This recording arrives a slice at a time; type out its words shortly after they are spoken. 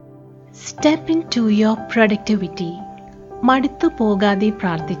Step into your productivity. മടുത്തു പോകാതെ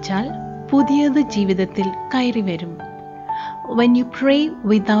പ്രാർത്ഥിച്ചാൽ പുതിയത് ജീവിതത്തിൽ കയറി വരും. When you pray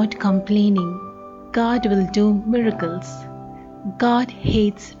without complaining, God will do miracles. God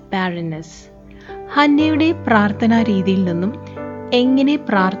hates barrenness. ഹന്നയുടെ പ്രാർത്ഥനാ രീതിയിൽ നിന്നും എങ്ങനെ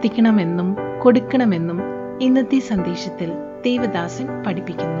പ്രാർത്ഥിക്കണമെന്നും കൊടുക്കണമെന്നും ഇന്നത്തെ സന്ദേശത്തിൽ ദേവദാസൻ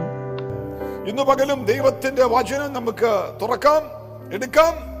പഠിപ്പിക്കുന്നു. ഇന്നു പകലും ദൈവത്തിന്റെ വചനം നമുക്ക് തുറക്കാം,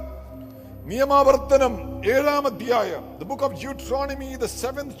 എടുക്കാം. നിയമാവർത്തനം 7-ാം അധ്യായം, the book of Deuteronomy, the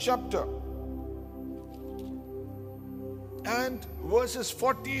 7th chapter and verses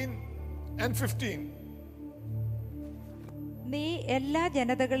 14 and 15. നീ എല്ലാ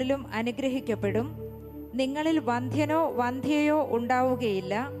ജനതകളിലും അനുഗ്രഹിക്കപ്പെടും, നിങ്ങളിൽ വന്ധ്യനോ വന്ധ്യയോ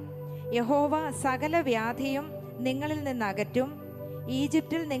ഉണ്ടാവുകയില്ല. യഹോവ സകല വ്യാധിയും നിങ്ങളിൽ നിന്ന് അകറ്റും.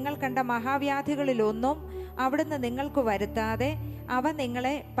 ഈജിപ്തിൽ നിങ്ങൾ കണ്ട മഹാവ്യാധികളിലൊന്നും അവിടുന്ന് നിങ്ങൾക്ക് വരുത്താതെ അവ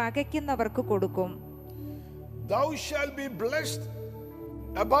നിങ്ങളെ പകയ്ക്കുന്നവർക്ക് കൊടുക്കും. Thou shalt be blessed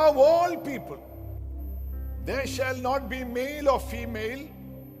above all people. There shall not be male or female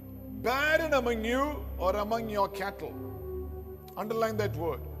barren among you or among your cattle. Underline that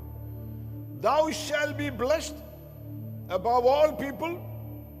word. Thou shalt be blessed above all people.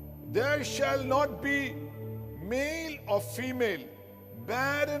 There shall not be male or female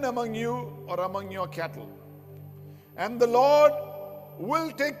barren among you or among your cattle. And the Lord will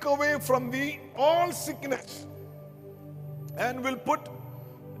take away from thee all sickness and will put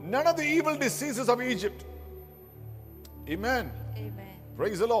none of the evil diseases of Egypt. Amen. Amen.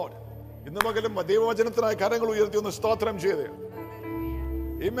 Praise the Lord. ഇന്ന് പകലും ദൈവവചനത്തിനായി കരങ്ങൾ ഉയർത്തി ഒന്ന് സ്തോത്രം ചെയ്തേ.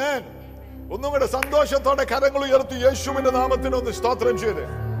 Amen. ഒന്നും കൂടെ സന്തോഷത്തോടെ കരങ്ങൾ ഉയർത്തി യേശുവിന്റെ നാമത്തിന് ഒന്ന് സ്തോത്രം ചെയ്തേ.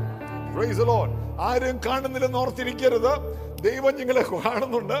 Praise the Lord. ആരും കാണുന്നില്ലെന്ന് ഓർത്തിരിക്കരുത്, ദൈവം നിങ്ങളെ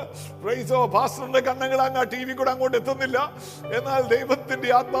കാണുന്നുണ്ട്. പ്രൈസോ, പാസ്റ്ററിന്റെ കണ്ണുകൾ അങ്ങ് ടി വി കൂടെ അങ്ങോട്ട് എത്തുന്നില്ല, എന്നാൽ ദൈവത്തിന്റെ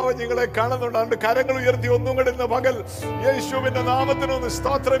ആത്മാവ് നിങ്ങളെ കാണുന്നുണ്ട്. അതുകൊണ്ട് കരങ്ങൾ ഉയർത്തി ഒന്നും കൂടെ ഇന്ന് പകൽ യേശുവിന്റെ നാമത്തിനൊന്ന്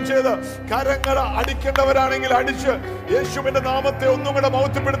സ്തോത്രം ചെയ്ത് കരങ്ങൾ അടിക്കേണ്ടവരാണെങ്കിൽ അടിച്ച് യേശുവിന്റെ നാമത്തെ ഒന്നും കൂടെ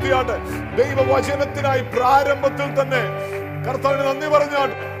മഹത്വപ്പെടുത്തിയാട്ട് ദൈവവചനത്തിനായി പ്രാരംഭത്തിൽ തന്നെ കർത്താവിന് നന്ദി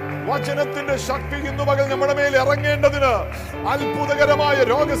പറഞ്ഞാട്ട് വചനത്തിന്റെ ശക്തി ഇന്നു പകൽ നമ്മുടെ മേൽ ഇറങ്ങേണ്ടതിന്, അത്ഭുതകരമായ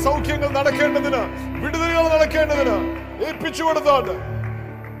രോഗസൗഖ്യങ്ങൾ നടക്കേണ്ടതിന്, വിടുതലുകൾ നടക്കേണ്ടതിന് ഏൽപ്പിച്ചു കൊടുത്താണ്.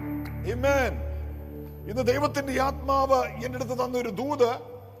 ആമേൻ. ഇന്ന് ദൈവത്തിന്റെ ആത്മാവ് എന്റെ അടുത്ത് തന്നൊരു ദൂത്,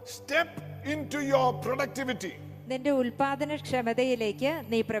 സ്റ്റെപ്പ് ഇൻടു യുവർ പ്രൊഡക്ടിവിറ്റി. നിന്റെ ഉൽപാദനക്ഷമതയിലേക്ക്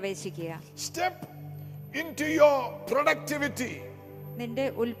നീ പ്രവേശിക്കുക. Step into your productivity. നിന്റെ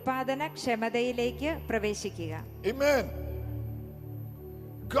ഉൽപാദനക്ഷമതയിലേക്ക് പ്രവേശിക്കുക. ആമേൻ.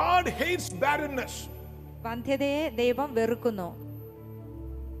 God hates barrenness. വന്ധ്യതയെ ദൈവം വെറുക്കുന്നു.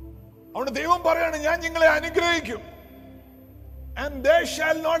 അതുകൊണ്ട് ദൈവം പറയാണ്, ഞാൻ നിങ്ങളെ അനുഗ്രഹിക്കും. And there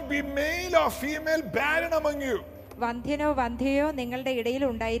shall not be male or female barren among you. വന്ധ്യനോ വന്ധ്യയോ നിങ്ങളുടെ ഇടയിൽ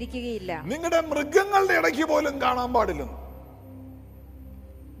ഉണ്ടായിരിക്കുകയില്ല. നിങ്ങളുടെ മൃഗങ്ങളുടെ ഇടയ്ക്ക് പോലും കാണാൻ പാടില്ല.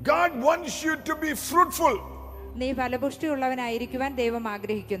 God wants you to be fruitful. നീ ഫലപുഷ്ടിയുള്ളവനായിരിക്കുവാൻ ദൈവം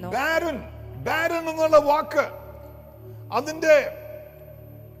ആഗ്രഹിക്കുന്നു. barren എന്നുള്ള വാക്ക് അതിന്റെ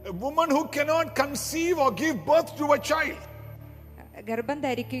a woman who cannot conceive or give birth to a child. ഗർഭം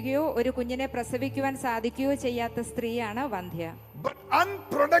ധരിക്കുകയോ ഒരു കുഞ്ഞിനെ പ്രസവിക്കുവാൻ സാധിക്കുകയോ ചെയ്യാത്ത സ്ത്രീയാണ് വന്ധ്യ. But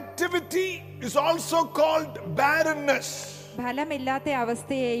unproductivity is also called barrenness. ഫലമില്ലാത്ത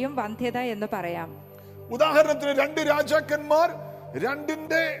അവസ്ഥയെയും വന്ധ്യത എന്ന് പറയാം. ഉദാഹരണത്തിന് 2 രാജാക്കന്മാർ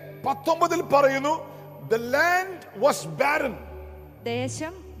 2:19 പറയുന്നു, the land was barren.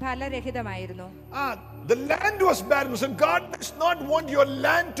 ദേശം ഫലരഹിതമായിരുന്നു. The land was barren. So God does not want your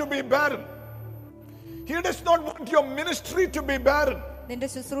land to be barren. He does not want your ministry to be barren. നിന്റെ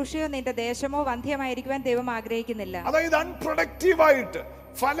ശുശ്രൂഷയോ നിന്റെ ദേശമോ വന്ധ്യമായിരിക്കുവാൻ ദൈവം ആഗ്രഹിക്കുന്നില്ല. അതായത് അൺപ്രൊഡക്റ്റീവ് ആയിട്ട്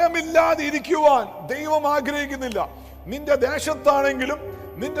ഫലമില്ലാതെ ഇരിക്കുവാൻ ദൈവം ആഗ്രഹിക്കുന്നില്ല. നിന്റെ ദേശത്താണെങ്കിലും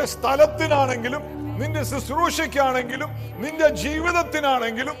നിന്റെ സ്ഥലത്തിനാണെങ്കിലും നിന്റെ ശുശ്രൂഷയ്ക്കാണെങ്കിലും നിന്റെ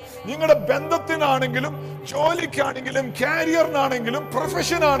ജീവിതത്തിനാണെങ്കിലും നിങ്ങളുടെ ബന്ധത്തിനാണെങ്കിലും ജോലിക്കാണെങ്കിലും കാരിയറിനാണെങ്കിലും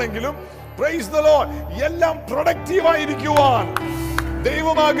പ്രൊഫഷനാണെങ്കിലും, പ്രൈസ് ദി ലോർഡ്, എല്ലാം പ്രൊഡക്റ്റീവ് ആയിരിക്കുവാൻ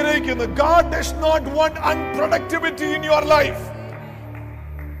ദൈവം ആഗ്രഹിക്കുന്നു. God does not want unproductivity in your life.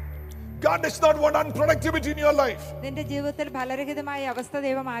 God does not want unproductivity in your life. നിന്റെ ജീവിതത്തിൽ ഫലരഹിതമായ അവസ്ഥ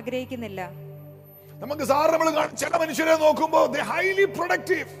ദൈവം ആഗ്രഹിക്കുന്നില്ല. നമുക്ക് സാധാരണ ചില മനുഷ്യരെ നോക്കുമ്പോൾ they highly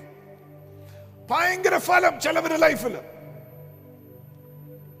productive, ഭയങ്കര ഫലം ചിലവരുടെ ലൈഫിൽ.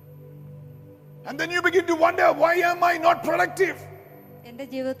 And then you begin to wonder, why am I not productive? എന്റെ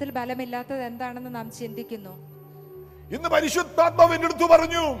ജീവിതത്തിൽ ഫലമില്ലാത്തത് എന്താണെന്ന് നാം ചിന്തിക്കുന്നു. ഇന്ന് പരിശുദ്ധാത്മാവ് എൻ്റെ അടുത്ത്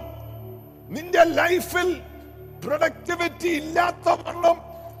പറഞ്ഞു, നിന്റെ ലൈഫിൽ പ്രൊഡക്ടിവിറ്റി ഇല്ലാത്ത വണ്ണം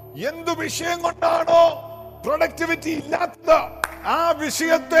എന്ത് വിഷയം കൊണ്ടാണോ പ്രൊഡക്ടിവിറ്റി ഇല്ലാത്തത്, ആ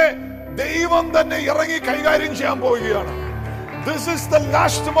വിഷയത്തെ ദൈവം തന്നെ ഇറങ്ങി കൈകാര്യം ചെയ്യാൻ പോവുകയാണ്. This is the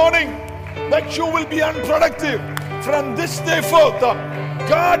last morning that you will be unproductive. From this day forth,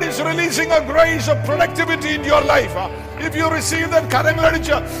 God is releasing a grace of productivity in your life. If you receive that,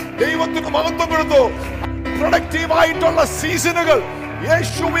 കരങ്ങളടിച്ച് ദൈവത്തിന് മഹത്വം കൊടുത്തു. പ്രൊഡക്റ്റീവ് ആയിട്ടുള്ള സീസണുകൾ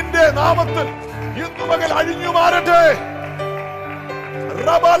യേശുവിന്റെ നാമത്തിൽ ഇന്നു പകൽ അഴിഞ്ഞു മാറട്ടെ.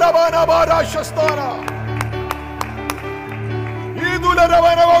 റബലബനബാരാശസ്താന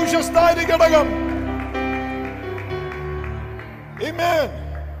ഈദുലരവനവൗശസ്താനി ഘടകം. Amen.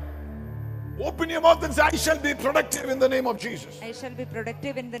 Open your mouth and say, I shall be productive in the name of Jesus. I shall be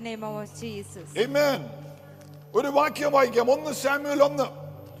productive in the name of Jesus. Amen. ഒരു വാക്യം വായിക്കാം. 1 ശമൂവേൽ 1.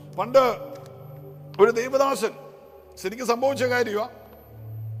 പണ്ട് ഒരു ദൈവദാസൻ, ശരിക്കും സംഭവിച്ച കാര്യമാ,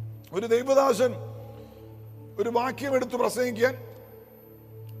 ഒരു ദൈവദാസൻ ഒരു വാക്യം എടുത്ത് പ്രസംഗിക്കാൻ,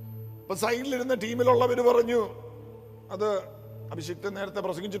 അപ്പൊ സൈഡിലിരുന്ന ടീമിലുള്ളവർ പറഞ്ഞു, അത് അഭിഷിക്തൻ നേരത്തെ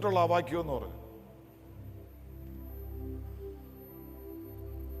പ്രസംഗിച്ചിട്ടുള്ള ആ വാക്യം എന്ന് പറഞ്ഞു.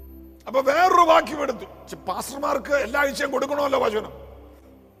 അപ്പൊ വേറൊരു വാക്യം എടുത്തു. പാസ്റ്റർമാർക്ക് എല്ലാ ആഴ്ചയും കൊടുക്കണമല്ലോ വചനം.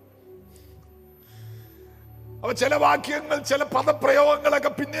 അപ്പൊ ചില വാക്യങ്ങൾ, ചില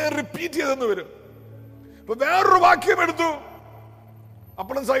പദപ്രയോഗങ്ങളൊക്കെ പിന്നെ റിപ്പീറ്റ് ചെയ്തെന്ന് വരും. അപ്പൊ വേറൊരു വാക്യം എടുത്തു.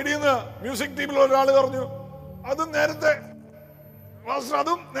 അപ്പോഴും സൈഡിൽ നിന്ന് മ്യൂസിക് ടീമിൽ ഒരാൾ പറഞ്ഞു, അതും നേരത്തെ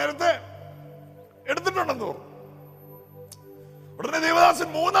എടുത്തിട്ടുണ്ടെന്ന് പറഞ്ഞു. ഉടനെ ദേവദാസൻ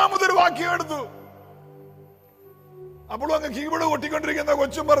മൂന്നാമതൊരു വാക്യം എടുത്തു. അപ്പോഴും അങ്ങ് കീബോർഡ് കൊട്ടിക്കൊണ്ടിരിക്കുന്ന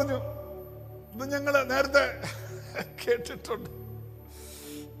കൊച്ചും പറഞ്ഞു, ഇത് ഞങ്ങള് നേരത്തെ കേട്ടിട്ടുണ്ട്.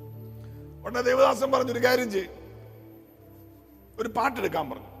 ഉടനെ ദേവദാസൻ പറഞ്ഞു, ഒരു കാര്യം ചെയ്യും, ഒരു പാട്ടെടുക്കാൻ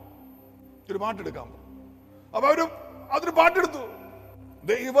പറഞ്ഞു. അപ്പൊ അതൊരു പാട്ടെടുത്തു.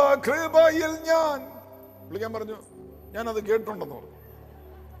 ദൈവ കൃപയിൽ ഞാൻ വിളിക്കാൻ പറഞ്ഞു. ഞാനത് കേട്ടിട്ടുണ്ടെന്ന് പറഞ്ഞു.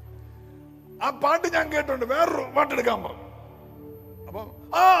 ആ പാട്ട് ഞാൻ കേട്ടിട്ടുണ്ട്, വേറൊരു പാട്ടെടുക്കാൻ പറഞ്ഞു. അപ്പൊ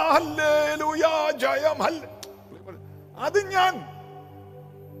ഹല്ലേലൂയാ ജയം അത് ഞാൻ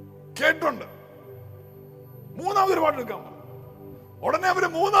കേട്ടിട്ടുണ്ട്. മൂന്നാമതൊരു പാട്ടെടുക്കാൻ പറഞ്ഞു. ഉടനെ അവര്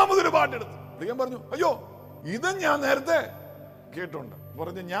മൂന്നാമതൊരു പാട്ടെടുത്തു. വിളിക്കാൻ പറഞ്ഞു, അയ്യോ ഇത് ഞാൻ നേരത്തെ കേട്ടുണ്ട്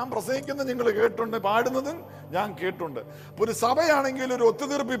പറഞ്ഞു. ഞാൻ പ്രസംഗിക്കുന്നത് നിങ്ങൾ കേട്ടുണ്ട്, പാടുന്നതും ഞാൻ കേട്ടുണ്ട്. അപ്പൊ ഒരു സഭയാണെങ്കിൽ ഒരു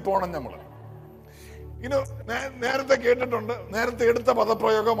ഒത്തുതീർപ്പിൽ പോണം. നമ്മള് നേരത്തെ കേട്ടിട്ടുണ്ട്, നേരത്തെ എടുത്ത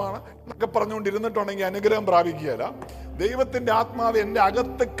പദപ്രയോഗമാണ് എന്നൊക്കെ പറഞ്ഞുകൊണ്ടിരുന്നിട്ടുണ്ടെങ്കിൽ അനുഗ്രഹം പ്രാപിക്കുകയല്ല. ദൈവത്തിന്റെ ആത്മാവ് എന്റെ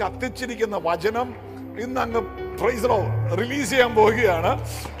അകത്ത് കത്തിച്ചിരിക്കുന്ന വചനം ഇന്ന് അങ്ങ് റിലീസ് ചെയ്യാൻ പോവുകയാണ്.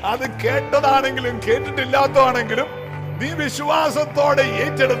 അത് കേട്ടതാണെങ്കിലും കേട്ടിട്ടില്ലാത്തതാണെങ്കിലും നീ വിശ്വാസത്തോടെ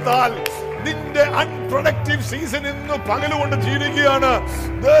ഏറ്റെടുത്താൽ നിന്റെ അൺപ്രൊഡക്റ്റീവ് സീസൺ ഇന്ന് പകലുകൊണ്ട് ജീവിക്കുകയാണ്.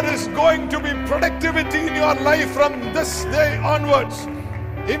 There is going to be productivity in your life from this day onwards.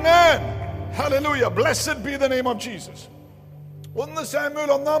 Amen. Hallelujah. Blessed be the name of Jesus. 1 ശമൂവേൽ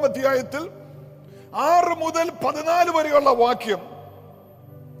 1-ാം അധ്യായത്തിൽ 6 മുതൽ 14 വരെയുള്ള വാക്യം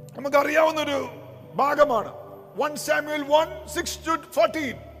നമുക്കറിയാവുന്നൊരു ഭാഗമാണ്. 1 ശമൂവേൽ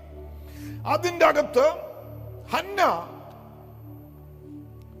 1:6-14. അതിന്റെ അകത്ത് ഹന്ന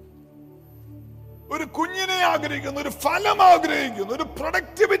ഒരു കുഞ്ഞിനെ ആഗ്രഹിക്കുന്നു, ഒരു ഫലം ആഗ്രഹിക്കുന്നു, ഒരു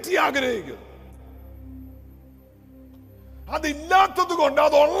പ്രൊഡക്ടിവിറ്റി ആഗ്രഹിക്കുന്നു. അതില്ലാത്തത് കൊണ്ട്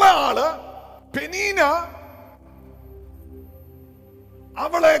അതുള്ള ആള് പെനീന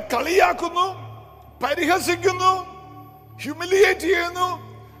അവളെ കളിയാക്കുന്നു, പരിഹസിക്കുന്നു, ഹ്യൂമിലിയേറ്റ് ചെയ്യുന്നു.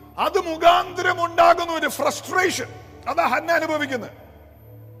 അത് മുഖാന്തരം ഉണ്ടാകുന്ന ഒരു ഫ്രസ്ട്രേഷൻ, അതാ ഹന്ന അനുഭവിക്കുന്നത്.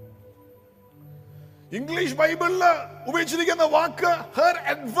 ഇംഗ്ലീഷ് ബൈബിളിൽ ഉപയോഗിച്ചിരിക്കുന്ന വാക്ക് her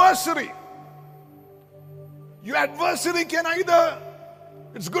adversary. Your adversary can either,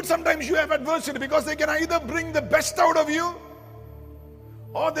 it's good sometimes you have adversity because they can either bring the best out of you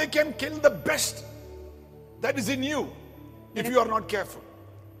or they can kill the best that is in you if you are not careful.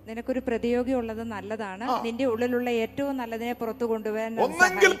 നിനക്കൊരു പ്രതിയോഗി ഉള്ളത് നല്ലതാണ്, നിന്റെ ഉള്ളിലുള്ള ഏറ്റവും നല്ലതിനെ പുറത്തു കൊണ്ടുവരാൻ.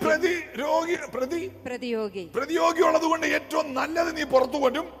 ഒന്നെങ്കിൽ പ്രതിയോഗി ഉള്ളത് കൊണ്ട് ഏറ്റവും നല്ലത് നീ പുറത്തു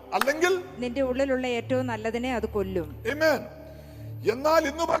കൊണ്ടും, അല്ലെങ്കിൽ നിന്റെ ഉള്ളിലുള്ള ഏറ്റവും നല്ലതിനെ അത് കൊല്ലും. Amen. എന്നാൽ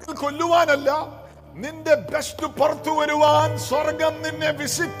ഇന്ന് പകൽ കൊല്ലുവാനല്ല, നിന്റെ ബെസ്റ്റ് പുറത്തു വരുവാൻ സ്വർഗം നിന്നെ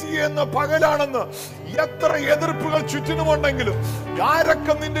വിസിറ്റ് ചെയ്യുന്ന പകലാണെന്ന്. എത്ര എതിർപ്പുകൾ ചുറ്റിനുമുണ്ടെങ്കിലും,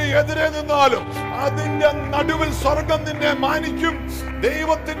 ആരൊക്കെ നിന്റെ എതിരെ നിന്നാലും അതിന്റെ നടുവിൽ സ്വർഗം നിന്നെ മാനിക്കും.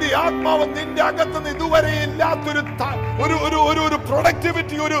 ദൈവത്തിന്റെ ആത്മാവ് നിന്റെ അകത്ത് നിന്ന് ഇതുവരെ ഇല്ലാത്തൊരു ഒരു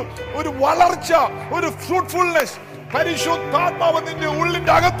പ്രൊഡക്ടിവിറ്റി, ഒരു വളർച്ച, ഒരു ഫ്രൂട്ട്ഫുൾനെസ് പരിശുദ്ധാത്മാവ് നിന്റെ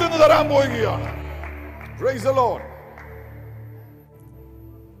ഉള്ളിന്റെ അകത്ത് നിന്ന് തരാൻ പോവുകയാണ്. Praise the Lord.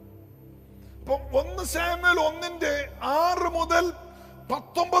 1 ശമൂവേൽ 1:6 മുതൽ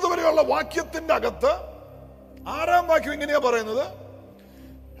 19 വരെയുള്ള വാക്യത്തിന്റെ അകത്ത് 6-ാം വാക്യം ഇങ്ങനെയാ പറയുന്നത്.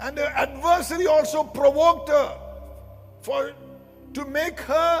 And the adversary also provoked her to make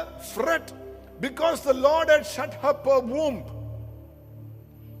her fret because the Lord had shut up her womb.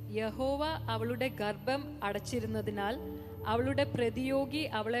 യഹോവ അവളുടെ ഗർഭം അടച്ചിരുന്നതിനാൽ അവളുടെ പ്രതിയോഗി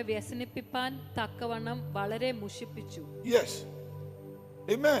അവളെ വ്യസനിപ്പിപ്പാൻ തക്കവണ്ണം വളരെ മുഷിപ്പിച്ചു. Yes.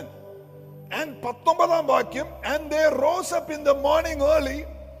 Amen. And 19ാം വാക്യം, and they rose up in the morning early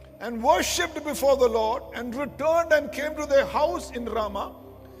and worshipped before the Lord and returned and came to their house in Ramah.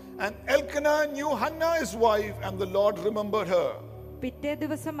 And Elkanah knew Hannah his wife, and the Lord remembered her. പിറ്റേ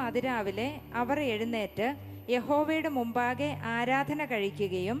ദിവസം അതിരാവിലെ അവർ എഴുന്നേറ്റ് യഹോവയുടെ മുമ്പാകെ ആരാധന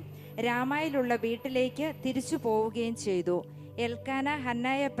കഴിക്കുകയും രാമായിലുള്ള വീട്ടിലേക്ക് തിരിച്ചു പോവുകയും ചെയ്തു. എൽക്കാന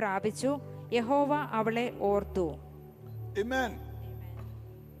ഹന്നായെ പ്രാപിച്ചു, യഹോവ അവളെ ഓർത്തു. Amen.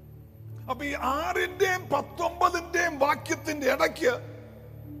 അപ്പൊ ഈ 6ന്റെയും 19ന്റെയും വാക്യത്തിന്റെ ഇടയ്ക്ക്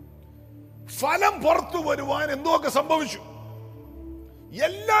ഫലം പുറത്തു വരുവാൻ എന്തൊക്കെ സംഭവിച്ചു?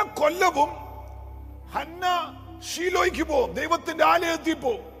 എല്ലാ കൊല്ലവും ഹന്ന ഷീലോയ്ക്ക് പോവും, ദൈവത്തിന്റെ ആലയത്തിൽ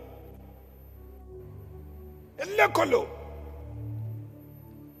പോവും. എല്ലാ കൊല്ലവും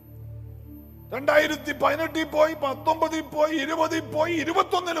 2018 പോയി, 19 പോയി, 20 പോയി,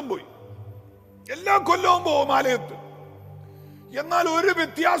 21 പോയി. എല്ലാ കൊല്ലവും പോവും ആലയത്തിൽ. എന്നാൽ ഒരു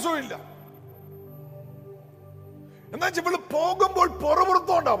വ്യത്യാസവും ഇല്ല. എന്നാ ഇവള് പോകുമ്പോൾ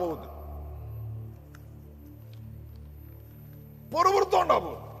പുറവൃത്തോണ്ടാ പോകുന്നത്. പുറവൃത്തോണ്ടാ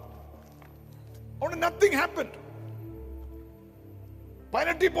പോകുന്നത്. Nothing happened.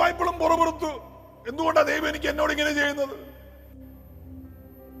 18 പോയപ്പോഴും പുറവൃത്തു. എന്തുകൊണ്ടാ ദൈവം എനിക്ക് എന്നോട് ഇങ്ങനെ ചെയ്യുന്നത്?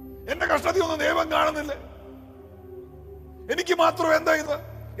 എന്റെ കഷ്ടത്തിൽ ഒന്നും ദൈവം കാണുന്നില്ല. എനിക്ക് മാത്രം എന്താ ഇത്?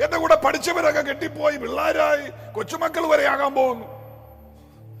 എന്റെ കൂടെ പഠിച്ചവരൊക്കെ കെട്ടിപ്പോയി, പിള്ളേരായി, കൊച്ചുമക്കൾ വരെ ആകാൻ പോകുന്നു.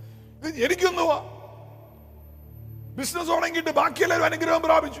 ഇത് എനിക്കൊന്നുവാ. ബിസിനസ് തുടങ്ങിയിട്ട് ബാക്കിയെല്ലാവരും അനുഗ്രഹം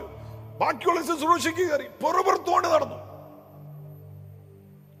പ്രാപിച്ചു, ബാക്കിയുള്ള ശുശ്രൂഷയ്ക്ക് കയറി, പുറപുറത്തുകൊണ്ട് നടന്നു.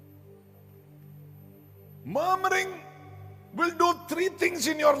 Murmuring will do 3 things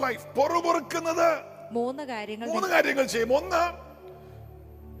in your life. പുറപുറക്കുന്നത് 3 കാര്യങ്ങൾ ചെയ്യും. ഒന്ന്,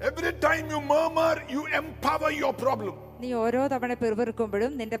 every time you murmur, you empower your problem. നീ ഓരോ തവണ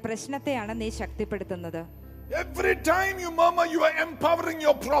പിറുപിറുക്കുമ്പോഴും നിന്റെ പ്രശ്നത്തെയാണ് നീ ശക്തിപ്പെടുത്തുന്നത്. Every time you murmur, you are empowering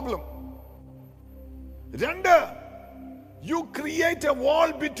your problem. 2, you create a wall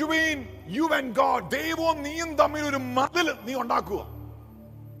between you and God. ദൈവവും നീയും തമ്മിൽ ഒരു മതിൽ നീ ഉണ്ടാക്കുക.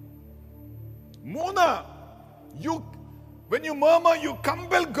 3, when you murmur, you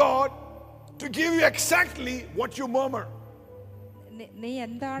compel God to give you exactly what you murmur. നീ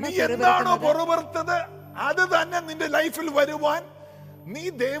എന്താണോ പുറപുറത്തത് അത് തന്നെ നിന്റെ ലൈഫിൽ വരുവാൻ നീ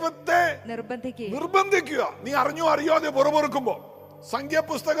ദൈവത്തെ നിർബന്ധിക്കുക. നീ അറിഞ്ഞോ അറിയാതെ പുറപുറക്കുമ്പോ.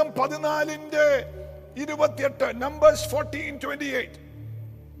 സംഖ്യാപുസ്തകം 14:28, നമ്പേഴ്സ് 14:28.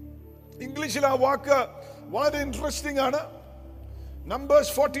 ഇംഗ്ലീഷിൽ ആ വാക്ക് വളരെ ഇൻട്രസ്റ്റിംഗ് ആണ്.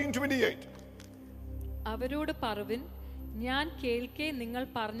 നമ്പേഴ്സ് 14:28. അവരോട് പറവിൻ, ഞാൻ കേൾക്കെ നിങ്ങൾ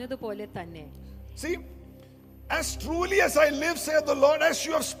പറഞ്ഞതുപോലെ തന്നെ. See, as truly as I live, saith the Lord, as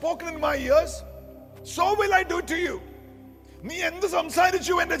you have spoken in my ears, so will I do to you. നീ എന്ത്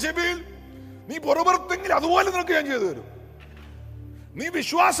സംസാരിച്ചു എന്റെ ചെവിയിൽ, നീ പുറപുറത്തെങ്കിൽ അതുപോലെ നിനക്ക് ഞാൻ ചെയ്തു തരും. നീ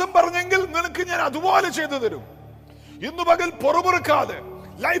വിശ്വാസം പറഞ്ഞെങ്കിൽ നിനക്ക് ഞാൻ അതുപോലെ ചെയ്തു തരും. ഇന്നു പകൽ പുറപുറക്കാതെ,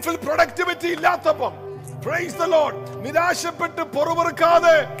 ലൈഫിൽ പ്രൊഡക്ടിവിറ്റി ഇല്ലാത്തപ്പം, പ്രൈസ് ദ ലോർഡ്, നിരാശപ്പെട്ട്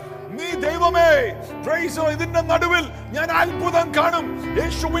പുറപുറക്കാതെ നീ ദൈവമേ പ്രൈസ്, ഇതിന്റെ നടുവിൽ ഞാൻ അത്ഭുതം കാണും,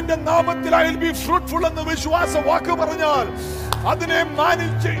 യേശുവിന്റെ നാമത്തിൽ I will be fruitful എന്ന് വിശ്വാസ വാക്ക് പറഞ്ഞാൽ അതിനെ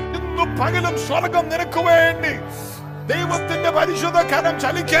മാനിച്ച് ഇന്നു പകലും സ്വർഗം നിനക്ക് വേണ്ടി ദൈവത്തിന്റെ പരിശുദ്ധ കരം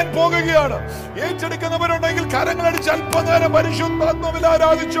ചലിക്കാൻ പോകുകയാണ്. ഏറ്റെടുക്കുന്നവരുണ്ടെങ്കിൽ കരങ്ങളടിച്ച് അല്പനേരം പരിശുദ്ധാത്മാവിൽ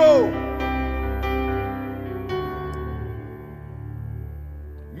ആരാധിച്ചോ.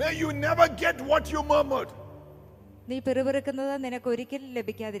 May you never get what you murmured. നീ പിറുപിറുക്കുന്നത് നിനക്ക് ഒരിക്കലും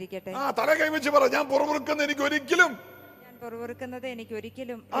ലഭിക്കാതിരിക്കട്ടെ. തല കൈവച്ച് പറ, ഞാൻ പുറപുറക്കുന്നത് എനിക്ക് ഒരിക്കലും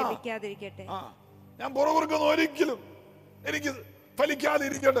ലഭിക്കാതിരിക്കട്ടെ. ഞാൻ പുറപുറക്കുന്നത് ഒരിക്കലും എനിക്ക്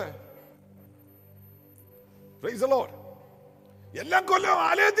ഫലിക്കാതിരിക്കട്ടെ. Price the Lord. എല്ലാ കൊല്ലം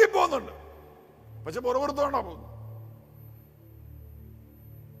ആലയത്തിൽ പോകുന്നുണ്ട്, പക്ഷെ പുറപുറത്തോണ്ടാ പോകുന്നു.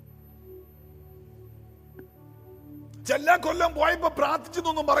 എല്ലാ കൊല്ലം പോയപ്പോ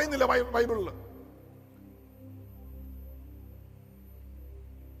പ്രാർത്ഥിച്ചെന്നൊന്നും പറയുന്നില്ല ബൈബിളില്.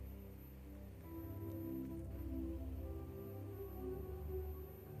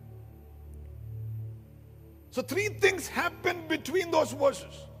 So 3 things happened between those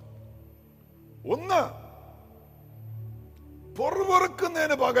verses. ഒന്ന്,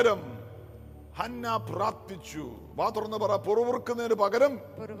 പുറപുറക്കുന്നതിന് പകരം ഹന്ന പ്രാർത്ഥിച്ചു. വാ തുറന്ന് പറ, പുറപുറക്കുന്നതിന് പകരം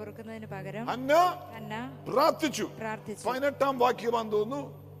ഹന്ന പ്രാർത്ഥിച്ചു. 18ാം വാക്യമാണെന്ന് തോന്നുന്നു.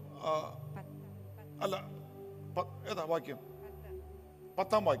 അല്ല, ഏതാ വാക്യം?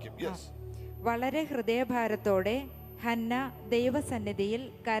 10ാം വാക്യം. യെസ്. വളരെ ഹൃദയഭാരത്തോടെ ഹന്ന ദൈവസന്നിധിയിൽ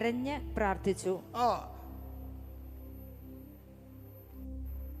കരഞ്ഞ് പ്രാർത്ഥിച്ചു.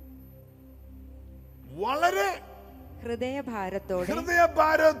 വളരെ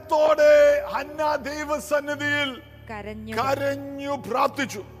ഹൃദയഭാരത്തോടെ ഹന്ന ദൈവസന്നിധിയിൽ കരഞ്ഞു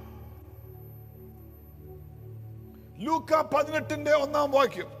പ്രാർത്ഥിച്ചു. ലൂക്ക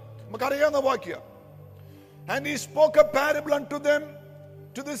 18:1 നമുക്കറിയാവുന്ന വാക്യം. And he spoke a parable unto them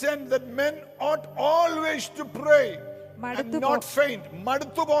to this end that men ought always to pray and not faint.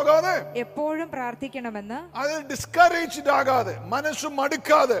 മടുത്തു പോകാതെ എപ്പോഴും പ്രാർത്ഥിക്കണമെന്ന്, അതിൽ ഡിസ്കറേജ്ഡ് ആകാതെ, മനസ്സ്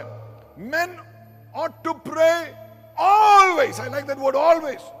മടുക്കാതെ. Men ought to pray always. I like that word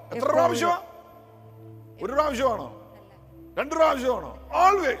always. എത്ര പ്രാവശ്യമാണ്? ഒരു പ്രാവശ്യമാണോ? 2 പ്രാവശ്യമാണോ?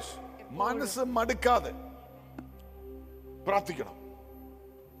 Always. മനസ്സ് മടുക്കാതെ പ്രാർത്ഥിക്കണം.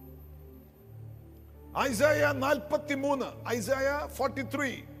 ഐസായ 43, ഐസായ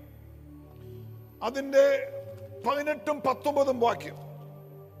 43 അതിന്റെ 18-19 വാക്യം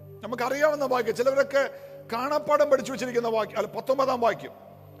നമുക്കറിയാവുന്ന വാക്യം. ചിലവരൊക്കെ കാണാപ്പാടം പഠിച്ചു വെച്ചിരിക്കുന്ന വാക്യം. അല്ല, 19 വാക്യം.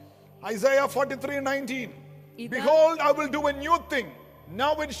 ഐസായ 43:19. Behold, I will do a new thing.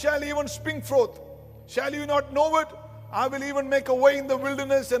 Now it shall even spring forth. Shall you not know it? I will even make a way in the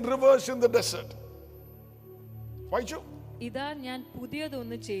wilderness and rivers in the desert. വായിച്ചു. ഇതാ ഞാൻ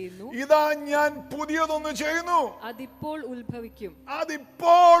പുതിയതൊന്ന് ചെയ്യുന്നു, ഇതാ ഞാൻ പുതിയതൊന്ന് ചെയ്യുന്നു, അതിപ്പോൾ ഉത്ഭവിക്കും,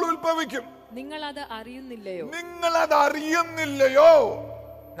 അതിപ്പോൾ ഉത്ഭവിക്കും, നിങ്ങൾ അത് അറിയുന്നില്ലയോ? നിങ്ങൾ അത് അറിയുന്നില്ലയോ?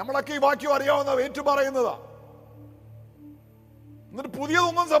 നമ്മളൊക്കെ ഈ വാക്യം അറിയാവുന്ന ഏറ്റു പറയുന്നതാ. എന്നിട്ട്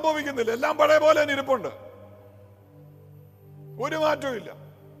പുതിയതൊന്നും സംഭവിക്കുന്നില്ല, എല്ലാം പഴയ പോലെ തന്നെ ഇരിപ്പുണ്ട്, ഒരു മാറ്റവും ഇല്ല.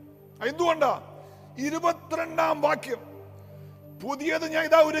 എന്തുകൊണ്ടാ? 22 വാക്യം. പുതിയത് ഞാൻ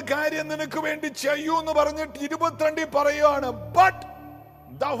ഇതാ ഒരു കാര്യം നിനക്ക് വേണ്ടി ചെയ്യൂ എന്ന് പറഞ്ഞിട്ട് 22 പറയുകയാണ്. But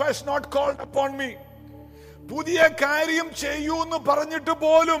thou hast not called upon me. പുതിയ കാര്യം ചെയ്യൂ എന്ന് പറഞ്ഞിട്ട്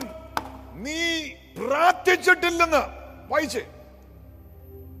പോലും നീ പ്രാർത്ഥിച്ചിട്ടില്ലെന്ന്. വായിച്ചേ.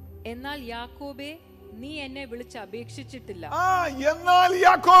 എന്നാൽ യാക്കോബേ, നീ എന്നെ വിളിച്ച് അപേക്ഷിച്ചിട്ടില്ല. എന്നാൽ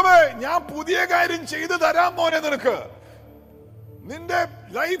യാക്കോബേ, ഞാൻ പുതിയ കാര്യം ചെയ്തു തരാൻ മോനെ നിനക്ക്. നിന്റെ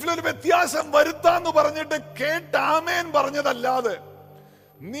ലൈഫിൽ ഒരു വ്യത്യാസം വരുത്താന്ന് പറഞ്ഞിട്ട് കേട്ടാമേൻ പറഞ്ഞതല്ലാതെ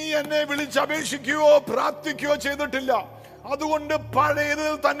നീ എന്നെ വിളിച്ചപേക്ഷിക്കുകയോ പ്രാർത്ഥിക്കുകയോ ചെയ്തിട്ടില്ല. അതുകൊണ്ട്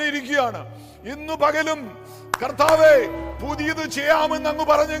പഴയതിൽ തന്നെ ഇരിക്കുകയാണ്. ഇന്നു പകലും കർത്താവേ പുതിയത് ചെയ്യാമെന്ന് അങ്ങ്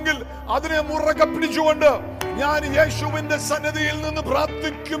പറഞ്ഞെങ്കിൽ അതിനെ മുറുകെ പിടിച്ചുകൊണ്ട് ഞാൻ യേശുവിന്റെ സന്നിധിയിൽ നിന്ന്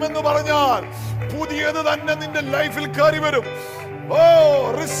പ്രാർത്ഥിക്കുമെന്ന് പറഞ്ഞാൽ പുതിയത് തന്നെ നിന്റെ ലൈഫിൽ കയറി വരും. ഓ,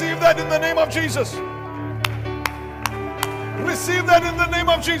 receive that in the name of Jesus. Receive that in the name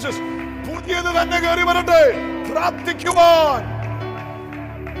of Jesus. പുതിയത് തന്നെ കയറി വരട്ടെ പ്രാർത്ഥിക്കുവാൻ.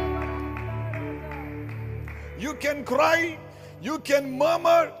 You can cry, you can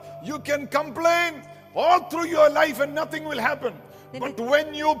murmur, you can complain all through your life and nothing will happen. But when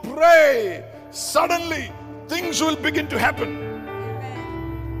you pray, suddenly things will begin to happen.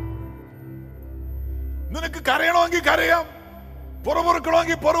 നിനക്ക് കരയണമെങ്കിൽ കരയാം,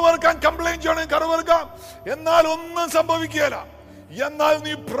 പുറമുറുക്കണമെങ്കിൽ പുറമുറുക്കാൻ, complaint ചെയ്യണമെങ്കിൽ കറവറുക്കാം. എന്നാൽ ഒന്നും സംഭവിക്കുകയില്ല. എന്നാൽ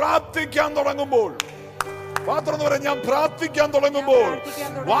നീ പ്രാർത്ഥിക്കാൻ തുടങ്ങുമ്പോൾ, മാത്രം പറയാം, ഞാൻ പ്രാർത്ഥിക്കാൻ തുടങ്ങുമ്പോൾ,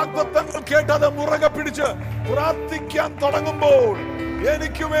 വാഗ്ദത്തങ്ങൾ കേട്ടത് മുറുകെ പിടിച്ച് പ്രാർത്ഥിക്കാൻ തുടങ്ങുമ്പോൾ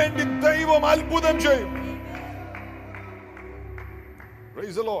എനിക്ക് വേണ്ടി ദൈവം അത്ഭുതം ചെയ്യും.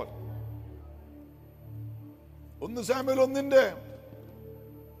 Praise the Lord. 1 സാമുവേൽ 1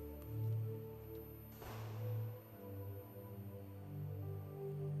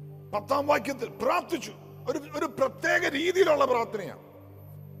 10 വാക്യത്തിൽ പ്രാർത്ഥിച്ചു. ഒരു പ്രത്യേക രീതിയിലുള്ള പ്രാർത്ഥനയാണ്.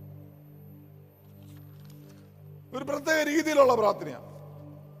 ഒരു പ്രത്യേക രീതിയിലുള്ള പ്രാർത്ഥനയാണ്.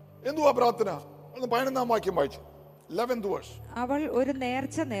 എന്തുവാ പ്രാർത്ഥന? 11 വാക്യം വായിച്ചു. 11th verse. അവൾ ഒരു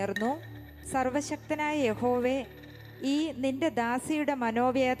നേർച്ച നേർന്നു. സർവശക്തനായ യഹോവേ, ഈ നിന്റെ ദാസിയുടെ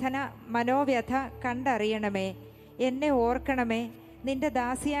മനോവ്യഥ കണ്ടറിയണമേ, എന്നെ ഓർക്കണമേ. നിന്റെ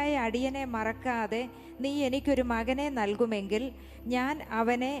ദാസിയായ അടിയനെ മറക്കാതെ നീ എനിക്കൊരു മകനെ നൽകുമെങ്കിൽ ഞാൻ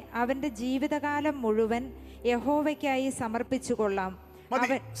അവനെ അവന്റെ ജീവിതകാലം മുഴുവൻ യഹോവയ്ക്കായി സമർപ്പിച്ചു കൊള്ളാം.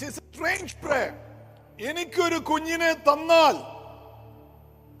 എനിക്കൊരു കുഞ്ഞിനെ തന്നാൽ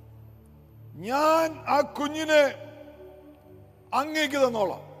ഞാൻ ആ കുഞ്ഞിനെ അങ്ങേക്ക്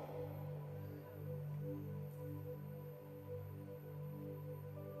തന്നോളാം.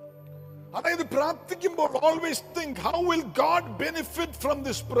 അതായത് പ്രാർത്ഥിക്കുമ്പോൾ always think how will God benefit from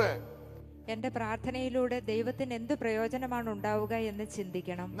this prayer. എന്റെ പ്രാർത്ഥനയിലൂടെ ദൈവത്തിന് എന്ത് പ്രയോജനമാണ് ഉണ്ടാവുക എന്ന്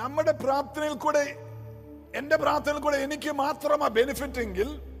ചിന്തിക്കണം. നമ്മുടെ പ്രാർത്ഥനയിൽ കൂടെ, എന്റെ പ്രാർത്ഥനയിൽ കൂടെ എനിക്ക് മാത്രമാ ബെനിഫിറ്റ് എങ്കിൽ,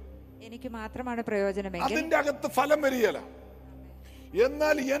 എനിക്ക് മാത്രമാണ് പ്രയോജനമെങ്കിൽ അതിന്റെ അകത്ത് ഫലം വരികയില്ല.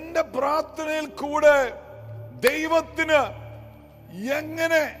 എന്നാൽ എന്റെ പ്രാർത്ഥനയിൽ കൂടെ ദൈവത്തിന്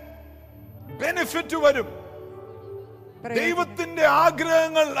എങ്ങനെ ബെനിഫിറ്റ് വരും, ദൈവത്തിന്റെ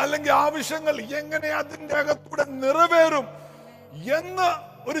ആഗ്രഹങ്ങൾ അല്ലെങ്കിൽ ആവശ്യങ്ങൾ എങ്ങനെ അതിന്റെ അകത്തൂടെ നിറവേറും എന്ന്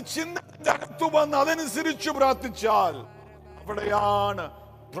ഒരു ചിന്തയുടെ അകത്തു വന്ന് അതനുസരിച്ച് പ്രാർത്ഥിച്ചാൽ അവിടെയാണ്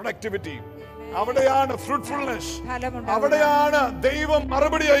പ്രൊഡക്ടിവിറ്റി. അവിടെയാണ് ഫ്രൂട്ട്ഫുൾനെസ്, ഫലമുണ്ടാവുക. അവിടെയാണ് ദൈവം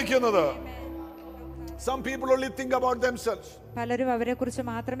മറുപടി അയക്കുന്നത്. Some people only think about themselves. പലരും അവരെ കുറിച്ച്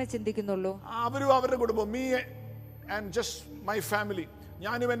മാത്രമേ ചിന്തിക്കുന്നുള്ളൂ. അവരും അവരുടെ കുടുംബം, me and just my family,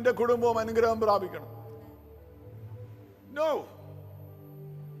 ഞാനും എന്റെ കുടുംബവും അനുഗ്രഹം പ്രാപിക്കണം. No.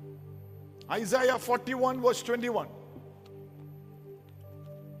 Isaiah 41 verse 21.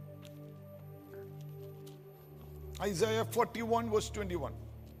 Isaiah 41 verse 21.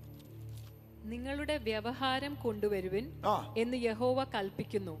 നിങ്ങളുടെ വ്യവഹാരം കൊണ്ടുവരുവിൻ എന്ന് യഹോവ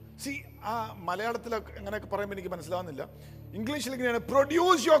കൽപ്പിക്കുന്നു. See, മലയാളത്തിൽ എങ്ങനെയൊക്കെ പറയുമ്പോൾ എനിക്ക് മനസ്സിലാവുന്നില്ല. ഇംഗ്ലീഷിൽ ഇങ്ങനെയാണ്,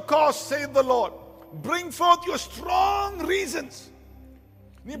 produce your cause save the Lord, bring forth your strong reasons.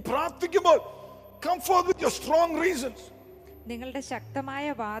 നീ പ്രാർത്ഥിക്കുമ്പോൾ come forth with your strong reasons. നിങ്ങളുടെ ശക്തമായ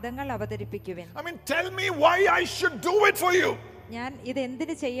വാദങ്ങൾ അവതരിപ്പിക്കുവിൻ. I mean, tell me why I should do it for you. ഞാൻ ഇത്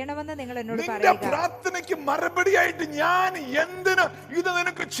എന്തിനു ചെയ്യണമെന്ന് നിങ്ങൾ എന്നോട് നിന്റെ പറയുക. പ്രാർത്ഥനയ്ക്ക് മറുപടിയായിട്ട് ഞാൻ എന്തിന് ഇത്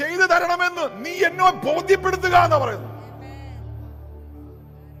നിനക്ക് ചെയ്തു തരണമെന്ന് നീ എന്നെ ബോധ്യപ്പെടുത്തുക എന്ന് പറയുന്നു.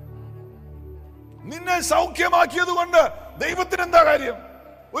 നിന്നെ സൗഖ്യമാക്കിയത് കൊണ്ട് ദൈവത്തിന് എന്താ കാര്യം?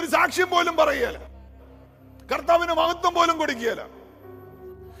 ഒരു സാക്ഷ്യം പോലും പറയുകയില്ല, കർത്താവിന് മഹത്വം പോലും കൊടുക്കുകയില്ല.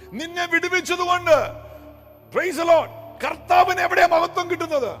 നിന്നെ വിടുവിച്ചത് കൊണ്ട് പ്രൈസ് ദി ലോർഡ്, കർത്താവിന് എവിടെയാ മഹത്വം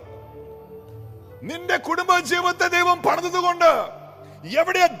കിട്ടുന്നത്? നിന്റെ കുടുംബ ജീവിതത്തെ ദൈവം പണിതത് കൊണ്ട്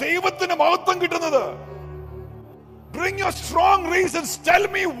എവിടെയാ ദൈവത്തിന് മഹത്വം കിട്ടുന്നത്? Bring your strong reasons. Tell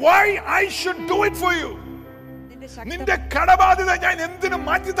me why I should do it for you. നിന്റെ കടബാധ്യത ഞാൻ എന്തിനു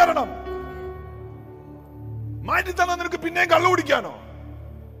മാറ്റി തരണം? മാറ്റി തരണം നിനക്ക് പിന്നെ കള്ളു കുടിക്കാനോ?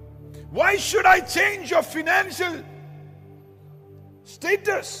 Why should I change your financial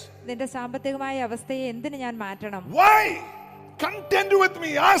status? നിന്റെ സാമ്പത്തികമായ അവസ്ഥയെ എന്തിനു ഞാൻ മാറ്റണം? Why? Contend with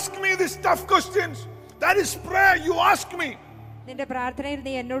me. Ask me these tough questions. That is prayer. You ask me. നിന്റെ പ്രാർത്ഥനയിൽ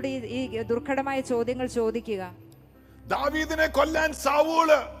നീ എന്നോട് ഈ ദുർഘടമായ ചോദ്യങ്ങൾ ചോദിക്കുക. ദാവീദിനെ കൊല്ലാൻ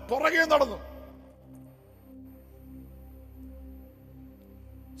സാവൂള് പുറകെ നടന്നു.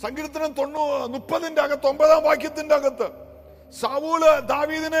 സങ്കീർത്തനം 30 അകത്ത് 9 വാക്യത്തിന്റെ അകത്ത് സാവൂള്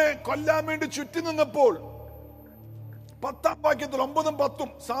ദാവീദിനെ കൊല്ലാൻ വേണ്ടി ചുറ്റി നിന്നപ്പോൾ 10 വാക്യത്തിൽ 9ഉം 10ഉം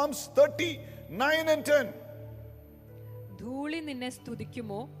Psalms 39 and 10. ധൂളി നിന്നെ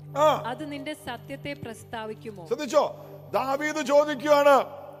സ്തുതിക്കുമോ? അത് നിന്റെ സത്യത്തെ പ്രസ്താവിക്കുമോ? ശ്രദ്ധിച്ചോ, ദാവീദ് ചോദിക്കുകയാണ്,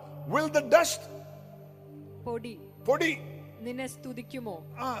 will the dust, പൊടി നിന്നെ സ്തുതിക്കുമോ?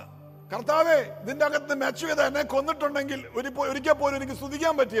 കർത്താവേ, ഇതിന്റെ അകത്ത് മെച്ചു ചെയ്ത് എന്നെ കൊന്നിട്ടുണ്ടെങ്കിൽ ഒരിക്കൽ പോലും എനിക്ക്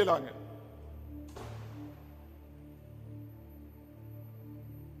സ്തുതിക്കാൻ പറ്റിയല്ലോ. അങ്ങ്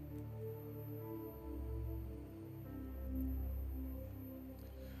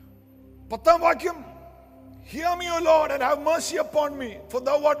പത്താം വാക്യം, hear me, O Lord, and have mercy upon me, for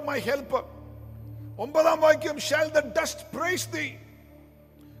thou art my helper. 9ാം വാക്യം, shall the dust praise thee.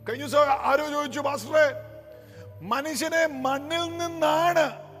 കഴിഞ്ഞ ദിവസം ആരോ ചോദിച്ചു, പാസ്റ്ററെ, മനുഷ്യനെ മണ്ണിൽ നിന്നാണ്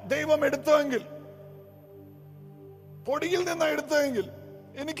ദൈവം എടുത്തതെങ്കിൽ, പൊടിയിൽ നിന്നാണ് എടുത്തതെങ്കിൽ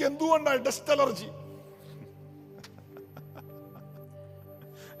എനിക്ക് എന്തുകൊണ്ടാണ് ഡസ്റ്റ് അലർജി?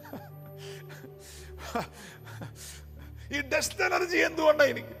 ഈ ഡസ്റ്റ് അലർജി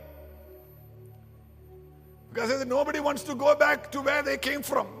എന്തുകൊണ്ടാണ് എനിക്ക്? Because nobody wants to go back to where they came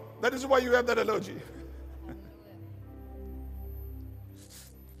from. That is why you have that allergy.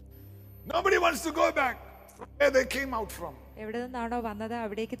 Nobody wants to go back from where they came out from. എവിടെ നിന്നാണോ വന്നത്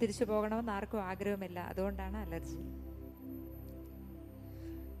അവിടേക്ക് തിരിച്ചു പോകണമെന്ന് ആർക്കും ആഗ്രഹമില്ല. അതുകൊണ്ടാണ് അലർജി.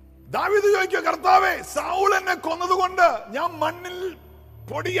 ദാവീദ് ചോദിക്കുക, കർത്താവേ, സൗൾ എന്നെ കൊന്നതുകൊണ്ട് ഞാൻ മണ്ണിൽ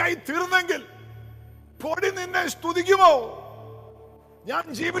പൊടിയായി തീർന്നെങ്കിൽ പൊടി നിന്നെ സ്തുതിക്കുമോ? ഞാൻ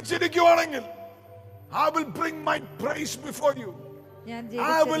ജീവിച്ചിരിക്കുവാണെങ്കിൽ I will bring my praise before you.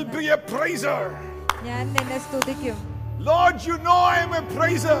 I will be a praiser. ഞാൻ നിന്നെ സ്തുതിക്കും. Lord, you know I am a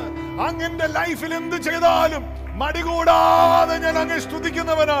praiser. അങ്ങന്റെ ലൈഫിൽ എന്ത് ചെയ്താലും മടികൂടാതെ ഞാൻ അങ്ങേ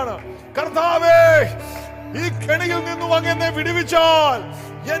സ്തുതിക്കുന്നവനാണ്. കർത്താവേ, ഈ കെണിയിൽ നിന്നും അങ്ങ് വിടുവിച്ചാൽ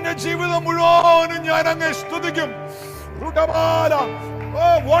എന്റെ ജീവിതം മുഴുവനും ഞാൻ അങ്ങേ സ്തുതിക്കും.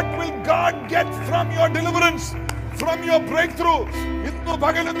 Oh, what will God get from your deliverance, from your breakthrough? ഇന്നു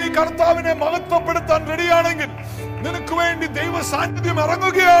പകലും നീ കർത്താവിനെ മഹത്വപ്പെടുത്താൻ റെഡിയാണെങ്കിൽ നിനക്ക് വേണ്ടി ദൈവ സാന്നിധ്യം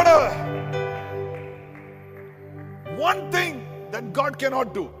ഇറങ്ങുകയാണ്. One thing that God cannot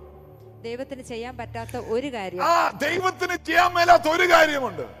do. ദൈവത്തിന് ചെയ്യാൻ പറ്റാത്ത ഒരു കാര്യം. ദൈവത്തിന് ചെയ്യാൻ മേലാത്ത ഒരു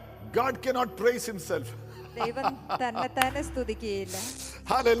കാര്യമുണ്ട്. God cannot praise himself. ദൈവം തന്നെ സ്തുതിക്കുകയില്ല.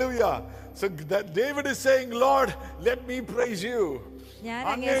 Hallelujah. So that David is saying, Lord, let me praise you.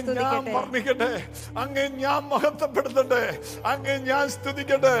 അങ്ങേ ഞാൻ വർണ്ണിക്കട്ടെ, അങ്ങേ ഞാൻ മഹത്വപ്പെടുത്തട്ടെ, അങ്ങേ ഞാൻ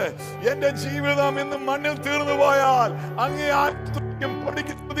സ്തുതിക്കട്ടെ. എന്റെ ജീവിതം ഇന്ന് മണ്ണിൽ തീർന്നു പോയാൽ അങ്ങേ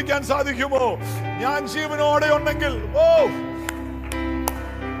പൊടിക്ക് സ്തുതിക്കാൻ സാധിക്കുമോ? ഞാൻ ജീവനോടെ ഉണ്ടെങ്കിൽ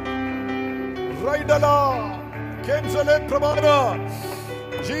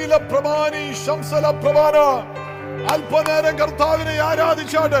ജീലപ്രമാണി ശംസലപ്രമാണ. അല്പനേരം കർത്താവിനെ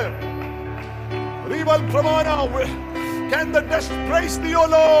ആരാധിച്ചാട്. റിവൽ പ്രമാണ. Can the dust praise thee, O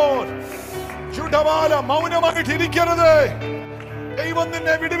Lord? ചുടവാല മൗനമായിട്ടിരിക്കരുത്. ദൈവം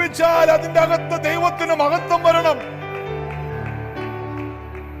നിന്നെ വിടുവിച്ചാൽ അതിന്റെ അകത്ത് ദൈവത്തിന് മഹത്വം വരണം.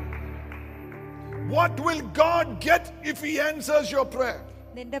 What will God get if he answers your prayer?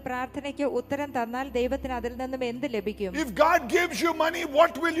 നിന്റെ പ്രാർത്ഥനയ്ക്ക് ഉത്തരം തന്നാൽ ദൈവത്തിന് അതിൽ നിന്നും എന്ത് ലഭിക്കും? If God gives you money,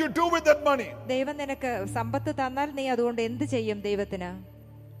 what will you do with that money? ദൈവം നിനക്ക് സമ്പത്ത് തന്നാൽ നീ അതുകൊണ്ട് എന്ത് ചെയ്യും? ദൈവത്തിന്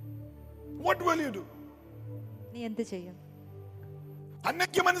What will you do? നീ എന്ത് ചെയ്യും?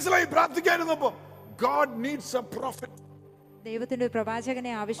 അന്നയ്ക്ക് മനസ്സിലായി പ്രാർത്ഥിക്കാനിരുന്നപ്പോ God needs a prophet. ദൈവത്തിന് ഒരു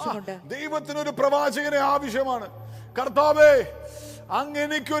പ്രവാചകനെ ആവശ്യമുണ്ട്. ദൈവത്തിനൊരു പ്രവാചകനെ ആവശ്യമാണ്. കർത്താവേ, അങ്ങ്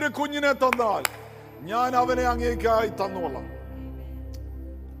എനിക്കൊരു കുഞ്ഞിനെ തന്നാൽ ഞാൻ അവനെ അങ്ങേക്കായി തന്നുകൊള്ളാം.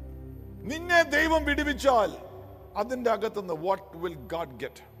 നിന്നെ ദൈവം വിടുവിച്ചാൽ അതിന്റെ അകത്തുനിന്ന് what will God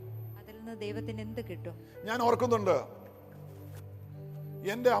get? അതിൽ നിന്ന് ദൈവത്തിന് എന്ത് കിട്ടും? ഞാൻ ഓർക്കുന്നുണ്ട്,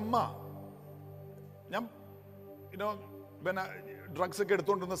 എന്റെ അമ്മ, ഞാൻ ഡ്രഗ്സ് ഒക്കെ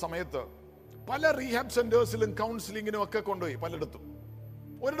എടുത്തുകൊണ്ടിരുന്ന സമയത്ത് പല റീഹാബ് സെന്റേഴ്സിലും കൗൺസിലിങ്ങിനും ഒക്കെ കൊണ്ടുപോയി. പലയിടത്തും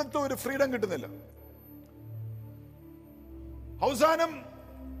ഒരിടത്തും ഒരു ഫ്രീഡം കിട്ടുന്നില്ല. അവസാനം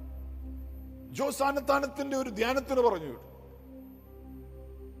ജോസാനത്താനത്തിന്റെ ഒരു ധ്യാനത്തിന് പറഞ്ഞു.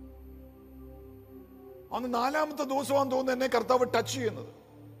 അന്ന് 4ാമത്തെ ദിവസമാണെന്ന് തോന്നുന്നു എന്നെ കർത്താവ് ടച്ച് ചെയ്യുന്നത്,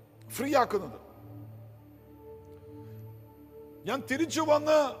 ഫ്രീ ആക്കുന്നത്. ഞാൻ തിരിച്ചു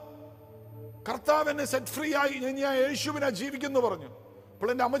വന്ന് കർത്താവ് എന്നെ സെറ്റ് ഫ്രീ ആയി, ഞാൻ യേശുവിനെ ജീവിക്കുന്നു പറഞ്ഞു. അപ്പോൾ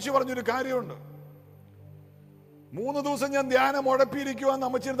എന്റെ അമ്മച്ചി പറഞ്ഞൊരു കാര്യമുണ്ട്. 3 ദിവസം ഞാൻ ധ്യാനം ഉഴപ്പിയിരിക്കുവാന്ന്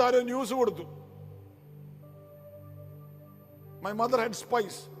അമ്മച്ചിയുടെ ആരോ ന്യൂസ് കൊടുത്തു. My mother had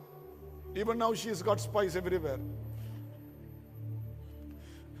spice. Even now she has got spice everywhere.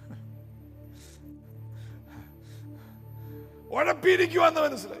 ഉഴപ്പിയിരിക്കുവാന്ന്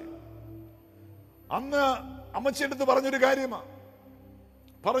മനസ്സിലായി. അന്ന് അമ്മച്ചി എടുത്ത് പറഞ്ഞൊരു കാര്യമാ.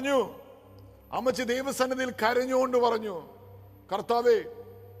 പറഞ്ഞു, അമ്മച്ചി ദൈവസന്നിധിയിൽ കരഞ്ഞുകൊണ്ട് പറഞ്ഞു, കർത്താവേ,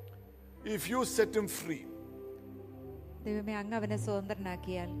 if you set him free, ദൈവമേ, അങ്ങ് അവനെ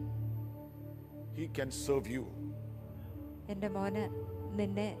സ്വതന്ത്രനാക്കിയാൽ he can serve you. എൻ്റെ മോന്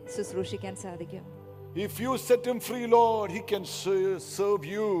നിന്നെ ശുശ്രൂഷിക്കാൻ സാധിക്കും. If you set him free, Lord, he can serve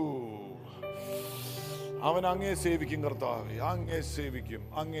you. അവൻ അങ്ങേ സേവിക്കും കർത്താവേ, അങ്ങേ സേവിക്കും,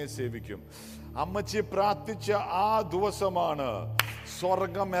 അങ്ങേ സേവിക്കും. അമ്മച്ചി പ്രാർത്ഥിച്ച ആ ദിവസമാണ്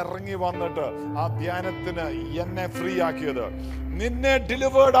സ്വർഗം ഇറങ്ങി വന്നിട്ട് ആ ധ്യാനത്തിന് എന്നെ ഫ്രീ ആക്കിയത്. നിന്നെ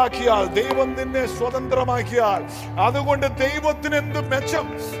ഡെലിവേർഡ് ആക്കിയാൽ, ദൈവം നിന്നെ സ്വതന്ത്രമാക്കിയാൽ, അതുകൊണ്ട് ദൈവത്തിന് എന്ത് മെച്ചം?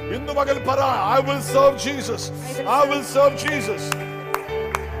 ഇന്ന് പകൽ പറ, I will serve Jesus. I will serve Jesus.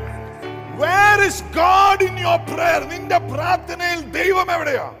 Where is God in your prayer? നിന്റെ പ്രാർത്ഥനയിൽ ദൈവം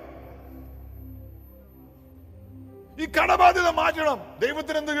എവിടെയാ? ഈ കടബാധ്യത മാറ്റണം.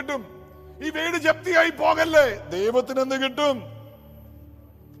 ദൈവത്തിന് എന്ത് കിട്ടും? ഈ വീട് ജപ്തിയായി പോകല്ലേ, ദൈവത്തിന് എന്ത് കിട്ടും?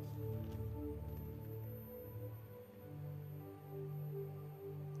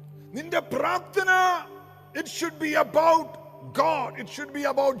 നിന്റെ പ്രാർത്ഥന, it should be about God. It should be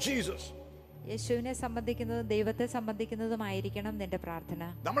about Jesus. യേശുവിനെ സംബന്ധിക്കുന്നതും ദൈവത്തെ സംബന്ധിക്കുന്നതുമായിരിക്കണം നിന്റെ പ്രാർത്ഥന.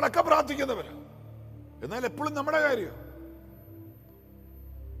 നമ്മളൊക്കെ പ്രാർത്ഥിക്കുന്നവര്, എന്നാൽ എപ്പോഴും നമ്മുടെ കാര്യം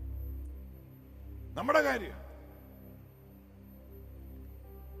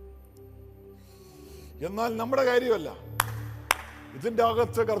എന്നാൽ നമ്മുടെ കാര്യമല്ല. ഇതിന്റെ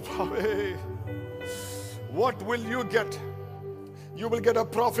അകത്ത് കർത്താവേ, what will you get? You will get a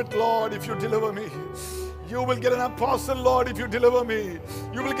prophet, Lord, if you deliver me. You will get an apostle, Lord, if you deliver me.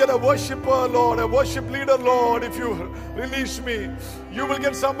 You will get a worshipper, Lord, a worship leader, Lord, if you release me. You will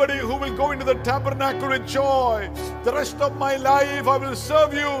get somebody who will go into the tabernacle with joy. The rest of my life I will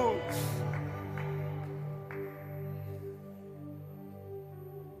serve you.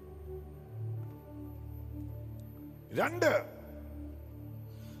 രണ്ട്,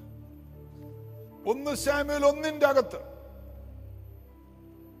 1 ശമൂവേൽ 1-ന്റെ അകത്ത്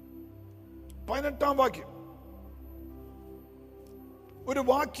 18-ാം വാക്യം, ഒരു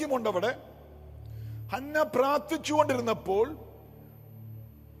വാക്യമുണ്ട് അവിടെ. Hannah പ്രാർത്ഥിച്ചുകൊണ്ടിരുന്നപ്പോൾ,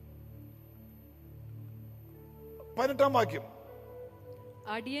 18-ാം വാക്യം,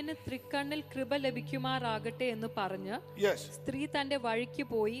 അടിയന് തൃക്കണ്ണിൽ കൃപ ലഭിക്കുമാറാകട്ടെ എന്ന് പറഞ്ഞ് സ്ത്രീ തന്റെ വഴിക്ക്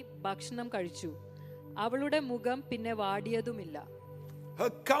പോയി ഭക്ഷണം കഴിച്ചു. അവളുടെ മുഖം പിന്നെ വാടിയതുമില്ല. Her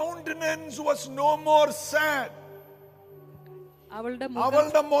countenance was no more sad. അവളുടെ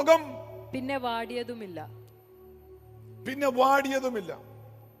മുഖം പിന്നെ വാടിയതുമില്ല.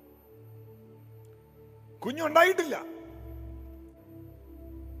 കുഞ്ഞുണ്ടായിട്ടില്ല,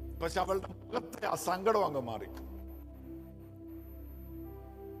 പക്ഷെ അവളുടെ മുഖത്തെ ആ സങ്കടം അങ്ങ് മാറി.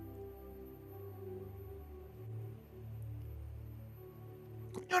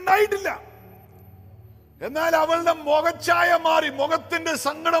 ഉണ്ടായിട്ടില്ല. എന്നാൽ അവളുടെ മുഖച്ഛായ മാറി, മുഖത്തിന്റെ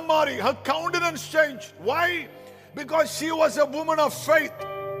സങ്കടം മാറി. Her countenance changed. Why? Because she was a woman of faith.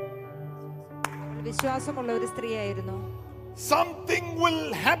 വിശ്വാസമുള്ള ഒരു സ്ത്രീയായിരുന്നു. Something will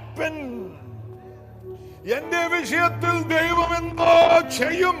happen. എന്റെ വിഷയത്തിൽ ദൈവം എന്തോ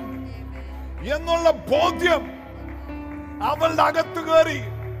ചെയ്യും എന്നുള്ള ബോധ്യം അവളുടെ അകത്ത് കയറി.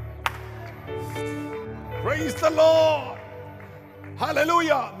 Praise the Lord.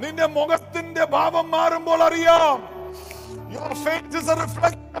 Hallelujah. നിന്റെ മുഖത്തിന്റെ ഭാവം മാറുമ്പോൾ അറിയാം. Your face is a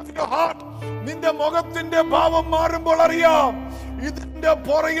reflection of your heart. നിന്റെ മുഖത്തിന്റെ ഭാവം മാറുമ്പോൾ അറിയാം. ഇതിന്റെ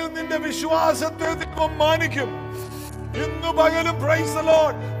പുറകിൽ നിന്റെ വിശ്വാസത്തെ ദൈവം മാനിക്കും. ഇന്ന് പകലും പ്രൈസ് ദി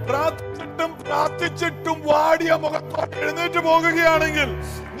ലോർഡ് പ്രാർത്ഥിച്ചിട്ടും വാടിയ മുഖത്തോട്ട് എഴുന്നേറ്റ് പോകുകയാണെങ്കിൽ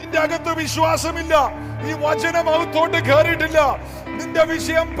നിന്റെ അകത്ത് വിശ്വാസമില്ല, ഈ വചനം അകത്തോട്ട് കയറിയിട്ടില്ല, നിന്റെ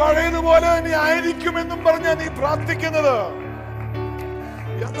വിഷയം പഴയതുപോലെ തന്നെ ആയിരിക്കുമെന്നും പറഞ്ഞ നീ പ്രാർത്ഥിക്കുന്നത്.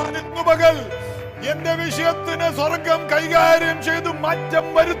 എന്നാൽ ഇന്ന് പകൽ എന്റെ വിഷയത്തിന് സ്വർഗം കൈകാര്യം ചെയ്ത് മാറ്റം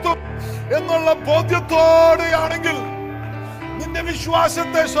വരുത്തും എന്നുള്ള ബോധ്യത്തോടെയാണെങ്കിൽ നിന്റെ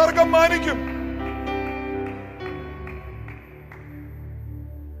വിശ്വാസത്തെ സ്വർഗം മാനിക്കും.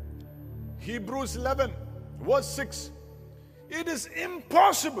 Hebrews 11 verse 6. It is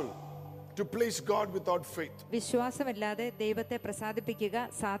impossible to please God without faith. വിശ്വാസമില്ലാതെ ദൈവത്തെ പ്രസാദിപ്പിക്കുക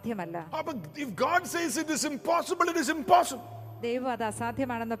സാധ്യമല്ല. If God says it is impossible, it is impossible. ദൈവം അത്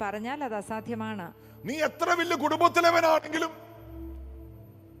അസാധ്യമാണെന്ന് പറഞ്ഞാൽ അത് അസാധ്യമാണ്. നീ എത്ര വലിയ കുടുംബത്തിലവനാണെങ്കിലും,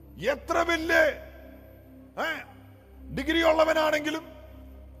 എത്ര വലിയ ഡിഗ്രി ഉള്ളവനാണെങ്കിലും,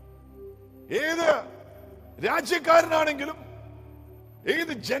 ഏത് രാജ്യക്കാരനാണെങ്കിലും,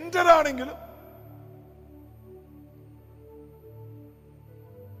 ഏത് ജെൻഡർ ആണെങ്കിലും,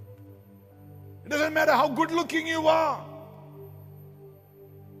 it doesn't matter how good looking you are,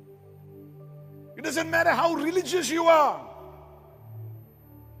 it doesn't matter how religious you are,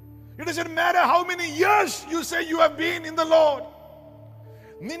 it doesn't matter how many years you say you have been in the Lord,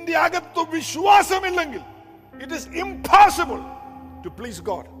 നിന്റെ അകത്ത് വിശ്വാസമില്ലെങ്കിൽ it is impossible to please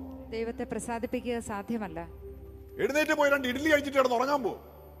God. ദൈവത്തെ പ്രസാദിപ്പിക്കുക സാധ്യമല്ല. എഴുന്നേറ്റ് പോയി 2 ഇഡ്ഡലി കഴിച്ചിട്ട് കിടന്ന് ഉറങ്ങാൻ പോകും.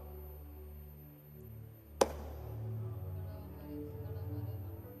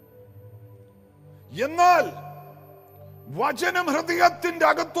 എന്നാൽ വചനം ഹൃദയത്തിന്റെ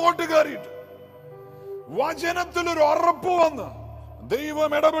അകത്തോട്ട് കയറിയിട്ട് വചനത്തിൽ ഒരു ഉറപ്പ് വന്ന്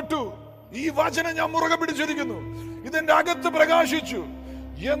ദൈവം ഇടപെട്ടു, ഈ വചനം ഞാൻ മുറുകെ പിടിച്ചിരിക്കുന്നു, ഇതിന്റെ അകത്ത് പ്രകാശിച്ചു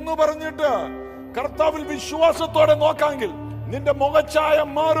എന്ന് പറഞ്ഞിട്ട് കർത്താവിൽ വിശ്വാസത്തോടെ നോക്കാമെങ്കിൽ നിന്റെ മുഖച്ഛായ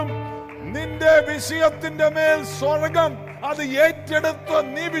മാറും. നിന്റെ വിഷയത്തിന്റെ മേൽ സ്വർഗം അത് ഏറ്റെടുത്ത്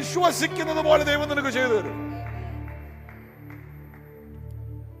നീ വിശ്വസിക്കുന്നത് പോലെ ദൈവം നിനക്ക് ചെയ്തു തരും.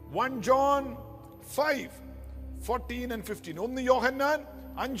 1 John 5:14 and 15. 1 യോഹന്നാൻ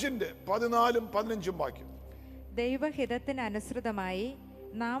 5:14-15 വാക്യം. ദൈവഹിതത്തിന് അനുസൃതമായി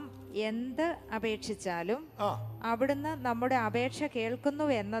നാം എന്ത് അപേക്ഷിച്ചാലും അവിടുന്ന് നമ്മുടെ അപേക്ഷ കേൾക്കുന്നു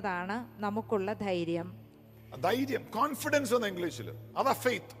എന്നതാണ് നമുക്കുള്ള ധൈര്യം. ധൈര്യം, കോൺഫിഡൻസ് എന്ന ഇംഗ്ലീഷിൽ അതാ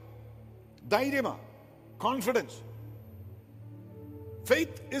ഫെയ്ത്ത്. ധൈര്യമാ, confidence.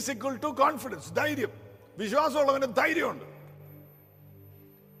 Faith is equal to confidence, ധൈര്യം. വിശ്വാസമുള്ളവന് ധൈര്യമുണ്ട്.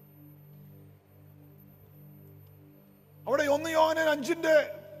 അവിടെ 1 യോഹന്നാൻ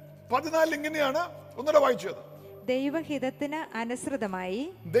 5:14 ഇങ്ങനെയാണ്, ഒന്നുകൂടെ വായിച്ചത്. ദൈവഹിതത്തിന് അനുസൃതമായി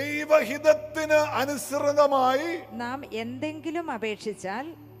നാം എന്തെങ്കിലും അപേക്ഷിച്ചാൽ,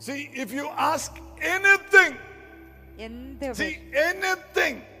 see, if you ask anything,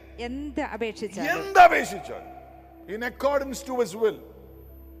 എന്ത് അപേക്ഷിച്ചാൽ in accordance to his will,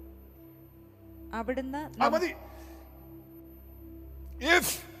 അവിടുന്ന് if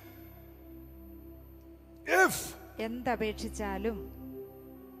എന്തപേക്ഷിച്ചാലും.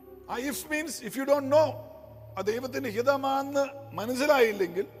 if means if you don't know, ദൈവത്തിന്റെ ഹിതമാണെന്ന്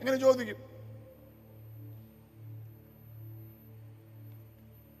മനസ്സിലായില്ലെങ്കിൽ എങ്ങനെ ചോദിക്കും?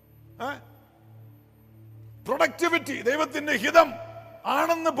 പ്രൊഡക്ടിവിറ്റി ദൈവത്തിന്റെ ഹിതം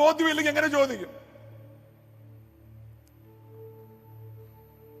ആണെന്ന് ബോധ്യമില്ലെങ്കിൽ എങ്ങനെ ചോദിക്കും?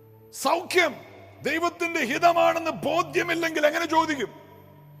 സൗഖ്യം ദൈവത്തിന്റെ ഹിതമാണെന്ന് ബോധ്യമില്ലെങ്കിൽ എങ്ങനെ ചോദിക്കും?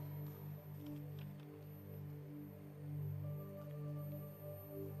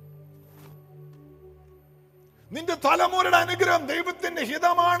 നിന്റെ തലമുറയുടെ അനുഗ്രഹം ദൈവത്തിന്റെ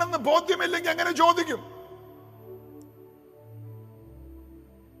ഹിതമാണെന്ന് ബോധ്യമില്ലെങ്കിൽ എങ്ങനെ ചോദിക്കും?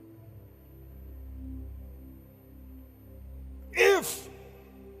 ഇഫ്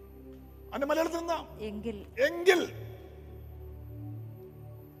അതിന്റെ മലയാളത്തിൽ എന്താ? എങ്കിൽ.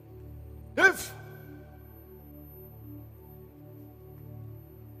 ഇഫ്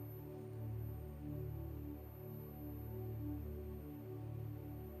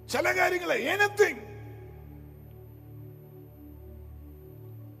ചില കാര്യങ്ങളെ anything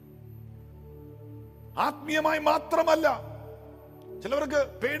ആത്മീയമായി മാത്രമല്ല. ചിലവർക്ക്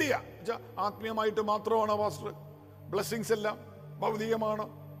പേടിയാ, ആത്മീയമായിട്ട് മാത്രമാണോ പാസ്റ്റർ ബ്ലെസ്സിങ്സ് എല്ലാം ഭൗതികമാണ്?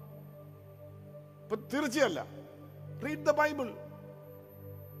 തീർച്ചയല്ല. Read the Bible.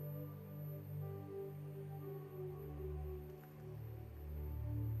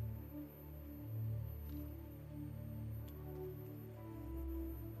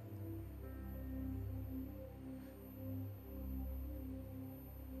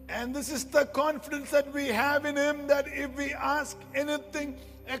 And this is the confidence that we have in Him, that if we ask anything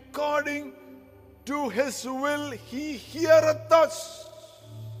according to His will, He heareth us.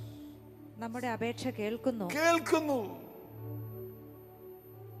 നമ്മുടെ അപേക്ഷ കേൾക്കുന്നു.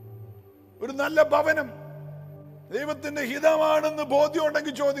 ഒരു നല്ല ഭവനം ദൈവത്തിന്റെ ഹിതമാണെന്ന്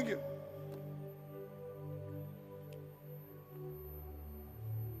ബോധ്യമുണ്ടെങ്കിൽ ചോദിക്കും.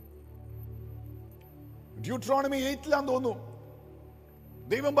 Deuteronomy 8 തോന്നുന്നു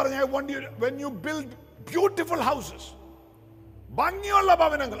ദൈവം പറഞ്ഞ, when you build beautiful houses, ഭംഗിയുള്ള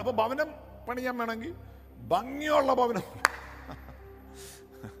ഭവനങ്ങൾ. അപ്പൊ ഭവനം പണിയാൻ വേണമെങ്കിൽ ഭംഗിയുള്ള ഭവനം.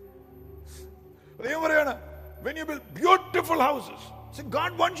 ദൈവം പറയാണ്, when you build beautiful houses. See,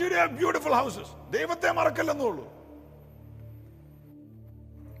 God wants you to have beautiful houses. ദൈവത്തെ മറക്കല്ലെന്നുള്ളൂ.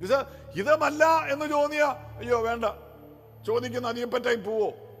 ഹിതമല്ല എന്ന് തോന്നിയ, അയ്യോ വേണ്ട, ചോദിക്കുന്ന അധികപ്പറ്റായി പോവോ?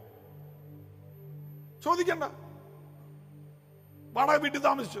 ചോദിക്കണ്ട. വാടക വീട്ടിൽ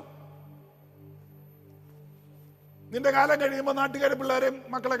താമസിച്ചു, നിന്റെ കാലം കഴിയുമ്പോ നാട്ടുകാരെ പിള്ളേരെയും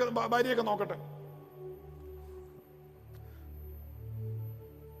മക്കളെയൊക്കെ ഭാര്യയൊക്കെ നോക്കട്ടെ.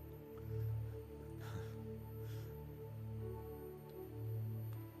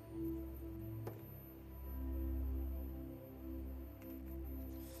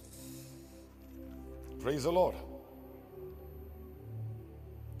 Praise the Lord.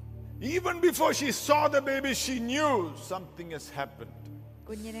 Even before she saw the baby, she knew something has happened.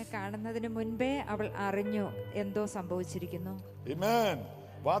 കുഞ്ഞിനെ കാണുന്നതിന് മുൻപേ അവൾ അറിഞ്ഞു എന്തോ സംഭവിച്ചിരിക്കുന്നു. Amen.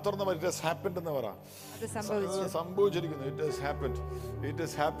 വാതുറന്നവർ it has happened എന്ന് പറ. അത് സംഭവിച്ചിരിക്കുന്നു. It has happened. It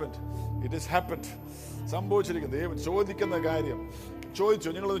has happened. It has happened. സംഭവിച്ചിരിക്കുന്നു. ദൈവം ചോദിക്കുന്ന കാര്യം ചോദിച്ചു.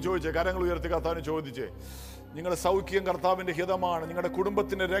 നിങ്ങളൊന്ന് ചോദിച്ചേ, കരങ്ങൾ ഉയർത്തി കർത്താവിനെ ചോദിച്ചേ. നിങ്ങളുടെ സൗഖ്യം കർത്താവിന്റെ ഹിതമാണ്, നിങ്ങളുടെ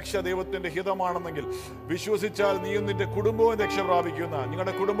കുടുംബത്തിന്റെ രക്ഷ ദൈവത്തിന്റെ ഹിതമാണെന്നെങ്കിൽ വിശ്വസിച്ചാൽ നീയും നിന്റെ കുടുംബവും രക്ഷ പ്രാപിക്കുന്ന,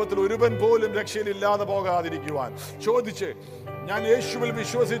 നിങ്ങളുടെ കുടുംബത്തിൽ ഒരുവൻ പോലും രക്ഷയിലില്ലാതെ പോകാതിരിക്കുവാൻ ചോദിച്ച്, ഞാൻ യേശുവിൽ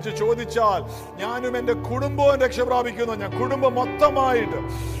വിശ്വസിച്ച് ചോദിച്ചാൽ ഞാനും എന്റെ കുടുംബവും രക്ഷ പ്രാപിക്കുന്നു. ഞാൻ കുടുംബം മൊത്തമായിട്ട്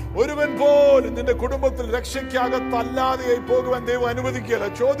ഒരുവൻ പോലും നിന്റെ കുടുംബത്തിൽ രക്ഷയ്ക്കകത്തല്ലാതെയായി പോകുവാൻ ദൈവം അനുവദിക്കുകയല്ല.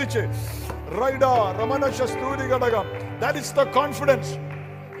 ചോദിച്ച് ഘടകം. That is the confidence.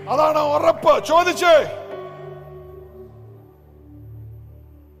 അതാണ് ഉറപ്പ്. ചോദിച്ചേ.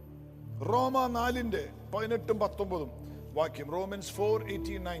 റോമ 4:18-19 വാക്യം. റോമൻസ്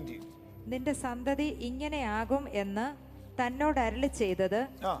 4:18-19. നിന്റെ സന്തതി ഇങ്ങനെയാകും എന്ന് തന്നോട് അരുളി ചെയ്തത്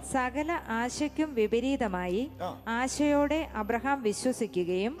സകല ആശയ്ക്കും വിപരീതമായി ആശയോടെ അബ്രഹാം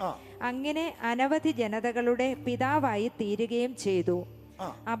വിശ്വസിക്കുകയും അങ്ങനെ അനവധി ജനതകളുടെ പിതാവായി തീരുകയും ചെയ്തു.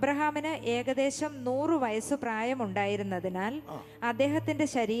 അബ്രഹാമിന് ഏകദേശം 100 വയസ്സു പ്രായമുണ്ടായിരുന്നതിനാൽ അദ്ദേഹത്തിന്റെ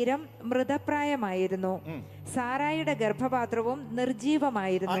ശരീരം മൃതപ്രായമായിരുന്നു. സാറായിയുടെ ഗർഭപാത്രവും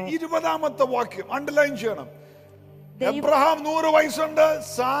നിർജീവമായിരുന്നു. 20ാമത്തെ വാക്യം അണ്ടർലൈൻ ചെയ്യണം. അബ്രഹാം 100 വയസ്സുണ്ട്,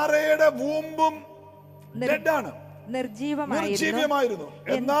 സാറയുടെ വൂമ്പും ഡെഡാണ്, നിർജീവമായിരുന്നു.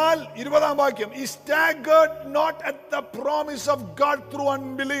 എന്നാൽ 20ാം വാക്യം, he staggered not at the promise of God through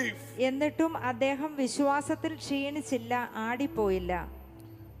unbelief. എന്നിട്ടും അദ്ദേഹം വിശ്വാസത്തിൽ ക്ഷീണിച്ചില്ല, ആടിപ്പോയില്ല.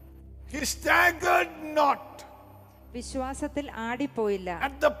 He staggered not. വിശ്വാസത്തിൽ ആടിപ്പോയില്ല.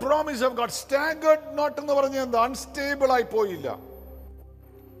 At the promise of God. Staggered not എന്ന് പറഞ്ഞാൽ എന്താ? അൺസ്റ്റേബിൾ ആയി പോയില്ല,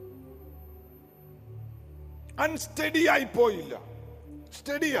 അൺസ്റ്റഡി ആയി പോയില്ല.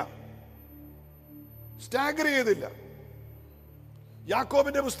 സ്റ്റഡിയാ, സ്റ്റാഗർ ചെയ്തില്ല.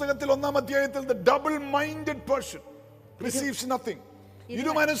 യാക്കോബിന്റെ പുസ്തകത്തിൽ 1-ാം അധ്യായത്തിൽ the double minded person receives nothing.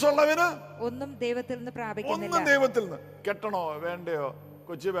 ഇരുമനസ്സുള്ളവന് ഒന്നും ദൈവത്തിൽ നിന്ന് പ്രാപിക്കുന്നില്ല. ഒന്നും ദൈവത്തിൽ നിന്ന്. കെട്ടണോ വേണ്ടയോ,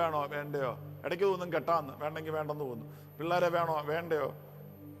 കൊച്ചു വേണോ വേണ്ടയോ, ഇടയ്ക്ക് തോന്നും കെട്ടാന്ന്, വേണ്ടെങ്കിൽ വേണ്ടെന്ന് തോന്നുന്നു, പിള്ളേരെ വേണോ വേണ്ടയോ,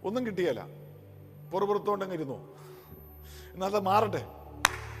 ഒന്നും കിട്ടിയല്ല, പുറത്തുകൊണ്ടെങ്കിൽ ഇരുന്നു. എന്നാൽ അത് മാറട്ടെ.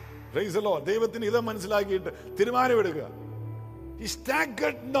 Praise the Lord. ദൈവത്തിന് ഇത് മനസ്സിലാക്കിയിട്ട് തീരുമാനമെടുക്കുക. He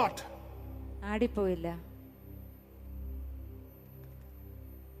staggered not. ആടിപ്പോയില്ല,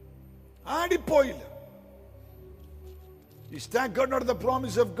 ആടിപ്പോയില്ല. He staggered not at the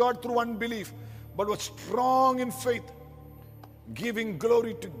promise of God through unbelief, but was strong in faith, giving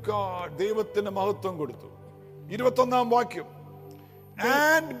glory to God. ദൈവത്തിന് മഹത്വം കൊടുത്തു. 21ാം വാക്യം,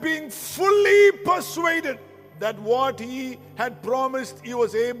 and being fully persuaded that what he had promised he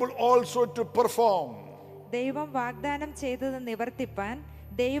was able also to perform. ദൈവം വാഗ്ദാനം ചെയ്തത് നിവർത്തിപ്പാൻ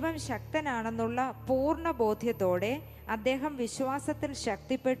ദൈവം ശക്തനാണെന്നുള്ള പൂർണ്ണ ബോധ്യത്തോടെ അദ്ദേഹം വിശ്വാസത്തിൽ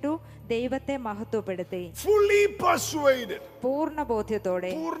ശക്തിപ്പെട്ടു, ദൈവത്തെ മഹത്വപ്പെടുത്തി. Fully persuaded. പൂർണ്ണ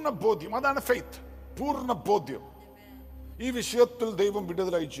ബോധ്യത്തോടെ. പൂർണ്ണ ബോധ്യം, അതാണ് ഫെയ്ത്ത്. പൂർണ്ണ ബോധ്യം. ഈ വിഷയത്തിൽ ദൈവം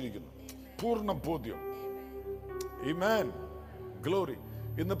വിടുതൽ അയച്ചിരിക്കുന്നു. പൂർണ്ണ ബോധ്യം. ആമേൻ. ഗ്ലോറി.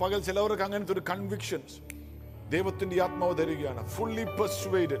 ഇന്ന് പകൽ ചിലവർക്ക് അങ്ങനത്തെ ഒരു കൺവിക്ഷൻസ് ദൈവത്തിന്റെ ആത്മാവ് തരികയാണ്. Fully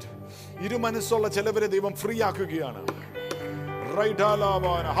persuaded. ഇരുമനസ്സുള്ള ചിലവരെ ദൈവം ഫ്രീ ആക്കുകയാണ്.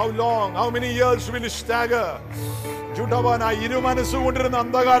 How long? How many years will you stagger? ഇരുമനസ്സ് കൊണ്ടിരുന്ന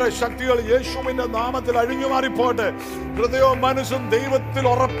അന്ധകാര ശക്തികൾ യേശുവിന്റെ നാമത്തിൽ അഴിഞ്ഞു മാറിപ്പോട്ടെ. ഹൃദയവും മനസ്സും ദൈവത്തിൽ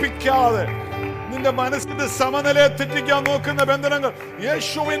ഉറപ്പിക്കാതെ നിന്റെ മനസ്സിന്റെ സമനിലയെ തെറ്റിക്കാൻ നോക്കുന്ന ബന്ധനങ്ങൾ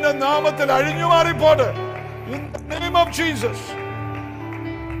യേശുവിന്റെ നാമത്തിൽ അഴിഞ്ഞു മാറിപ്പോട്ടെ. In the name of Jesus.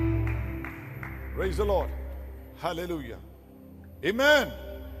 Praise the Lord. Hallelujah. Amen.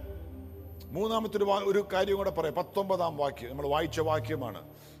 മൂന്നാമത്തെ ഒരു കാര്യം കൂടെ പറയാം. 19-ാം വാക്യം നമ്മൾ വായിച്ച വാക്യമാണ്.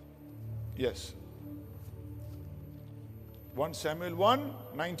 Yes, 1 Samuel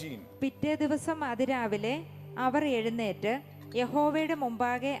 1:19. പിറ്റേ ദിവസം അതിരാവിലെ അവർ എഴുന്നേറ്റ് യഹോവയുടെ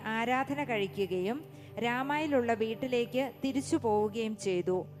മുമ്പാകെ ആരാധന കഴിക്കുകയും രാമായിലുള്ള വീട്ടിലേക്ക് തിരിച്ചു പോവുകയും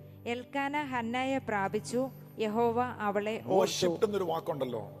ചെയ്തു. എൽക്കാന ഹന്നയെ പ്രാപിച്ചു, യഹോവ അവളെ ഓർത്തു. എന്നൊരു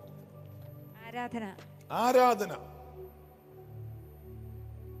വാക്കുണ്ടല്ലോ, ആരാധന. ആരാധന.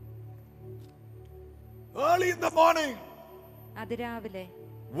 Early in the morning, അതിരാവിലെ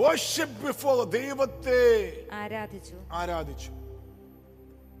worship before ദൈവത്തെ ആരാധിച്ചു.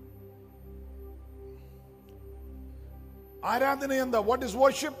 ആരാധന എന്താ? What is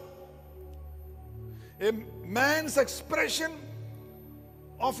worship? A man's expression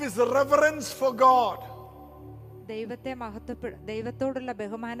of his reverence for God. ദൈവത്തോടുള്ള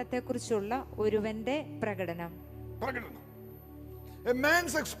ബഹുമാനത്തെക്കുറിച്ചുള്ള ഒരുവന്റെ പ്രകടനം. A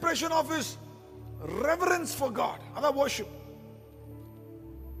man's expression of his reverence for God. That's worship.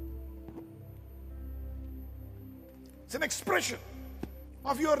 It's an expression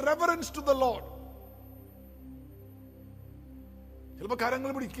of your reverence to the Lord. ചിലപ്പോൾ കരങ്ങൾ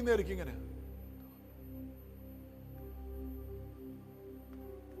പിടിക്കുന്നതായിരിക്കും ഇങ്ങനെ.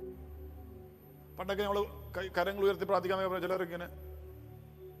 പണ്ടൊക്കെ നമ്മള് കരങ്ങൾ ഉയർത്തി പ്രാർത്ഥിക്കാൻ ചിലരൊക്കെ ഇങ്ങനെ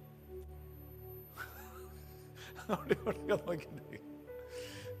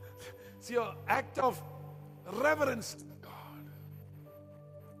it's your act of reverence to God.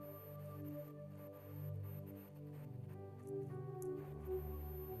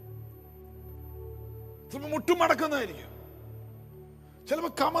 ചിലപ്പോൾ മുട്ടുമടക്കുന്നതായിരിക്കും,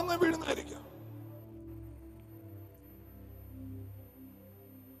 ചിലപ്പോൾ കമന്ന് വീഴുന്നതായിരിക്കും.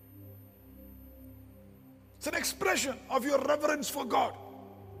 It's an expression of your reverence for God.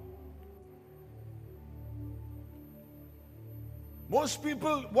 Most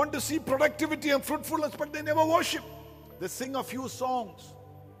people want to see productivity and fruitfulness, but they never worship. They sing a few songs,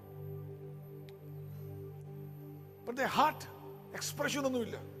 but their heart expression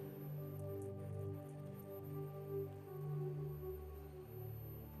onnuilla.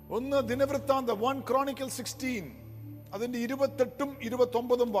 ഒന്ന് ദിനവൃത്താന്തം 1 Chronicles 16 അതിന്റെ 28ഉം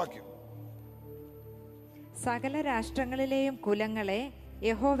 29ഉം വാക്യം. സകല രാഷ്ട്രങ്ങളിലെയും കുലങ്ങളെ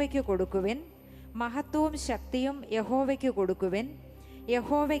യഹോവയ്ക്ക് കൊടുക്കുവിൻ, മഹത്വവും ശക്തിയും യഹോവയ്ക്ക് കൊടുക്കുവിൻ.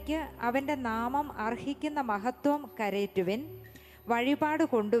 യഹോവയ്ക്ക് അവന്റെ നാമം അർഹിക്കുന്ന മഹത്വം കരേറ്റുവിൻ. വഴിപാട്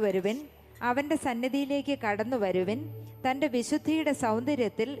കൊണ്ടുവരുവിൻ, അവന്റെ സന്നിധിയിലേക്ക് കടന്നു വരുവിൻ. തന്റെ വിശുദ്ധിയുടെ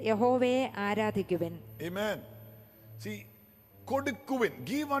സൗന്ദര്യത്തിൽ യഹോവയെ ആരാധിക്കുവിൻ. Amen. See, കൊടുക്കുവിൻ.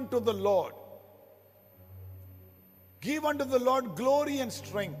 Give unto the Lord. Give unto the Lord glory and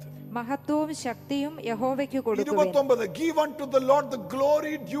strength. മഹത്വവും ശക്തിയും യഹോവയ്ക്ക് കൊടുക്കുവിൻ. 29. Give unto the Lord the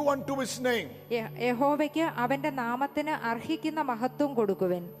glory due unto his name. യഹോവയ്ക്ക് അവന്റെ നാമത്തിന് അർഹിക്കുന്ന മഹത്വം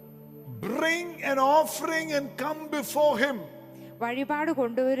കൊടുക്കുവിൻ. Bring an offering and come before him. വഴിപാട്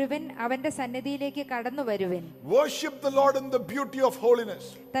കൊണ്ടുവരുവിൻ, അവന്റെ സന്നിധിയിലേക്ക് കടന്നു വരുവിൻ. Worship the Lord in the beauty of holiness.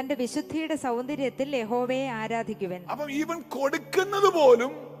 തന്റെ വിശുദ്ധിയുടെ സൗന്ദര്യത്തിൽ യഹോവയെ ആരാധിക്കുവിൻ. അപ്പോൾ ഈവൻ കൊടുക്കുന്നത്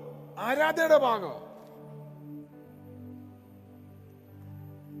പോലും ആരാധനയുടെ ഭാഗം.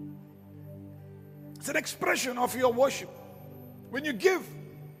 It's an expression of your worship. When you give,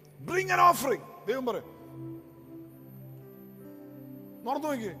 bring an offering. ദൈവം പറയും. മറന്നു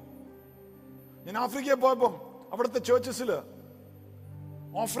നോക്കിയേ, ഞാൻ ആഫ്രിക്കയിൽ പോയപ്പം അവിടുത്തെ ചേർച്ചസില്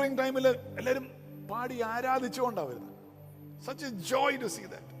ഓഫറിംഗ് ടൈമിൽ എല്ലാവരും പാടി ആരാധിച്ചുകൊണ്ടാണ് വരുന്നത്. Such a joy to see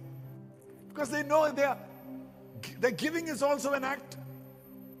that. Because they know their giving is also an act,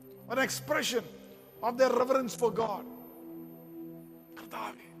 an expression of their reverence for God.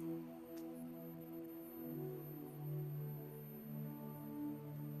 കർത്താവേ,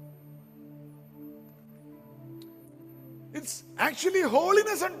 it's actually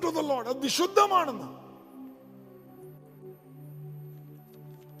holiness unto the Lord. അത് വിശുദ്ധമാണെന്ന്.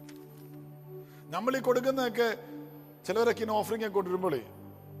 നമ്മൾ ഈ കൊടുക്കുന്നതൊക്കെ ചിലവരൊക്കെ ഇങ്ങനെ ഓഫറിംഗ് ഒക്കെ കൊണ്ടുവരുമ്പോഴേ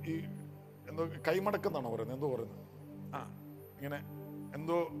ഈ എന്തോ കൈമടക്കെന്നാണോ പറയുന്നത്, എന്തോ പറയുന്നത്, ഇങ്ങനെ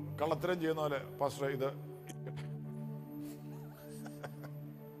എന്തോ കള്ളത്തരം ചെയ്യുന്ന പോലെ പാസ്റ്റർ ഇത്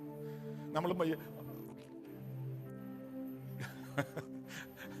നമ്മൾ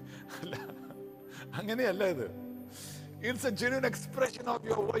അല്ല, അങ്ങനെയല്ല ഇത്. It's a genuine expression of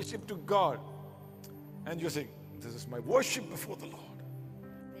your worship to God. And you say, this is my worship before the Lord.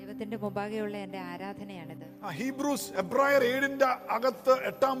 ദൈവത്തിന്റെ മുമ്പാകെയുള്ള എൻ്റെ ആരാധനയാണിത്. ഹീബ്രൂസ് എബ്രായർ 7-ന്റെ അകത്ത്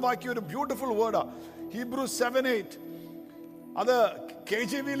 8-ാം വാക്യം ഒരു ബ്യൂട്ടിഫുൾ വേർഡാ. ഹീബ്രൂസ് 7:8. അത്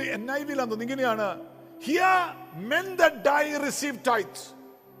KJV-യിൽ NIV-ലാന്ന് ഇങ്ങനെയാണ്. Here men that die receive tithes.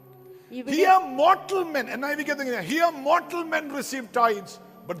 Here mortal men, NIV-ക്ക് എങ്ങനെയാ? Here mortal men receive tithes,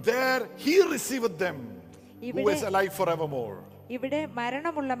 but there he receiveth them who is alive forevermore. ഇവിടെ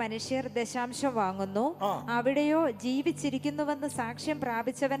മരണമുള്ള മനുഷ്യർ ദശാംശം വാങ്ങുന്നു, അവിടെയോ ജീവിച്ചിരിക്കുന്നുവെന്ന് സാക്ഷ്യം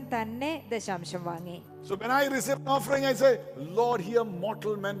പ്രാപിച്ചവൻ തന്നെ ദശാംശം വാങ്ങി. So when I receive an offering, I say, Lord, here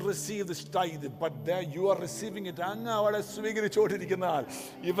mortal men receive this tithe, but there you are receiving it. അങ്ങ് അവിടെ സ്വീകരിച്ചുകൊണ്ടിരിക്കുന്നാൽ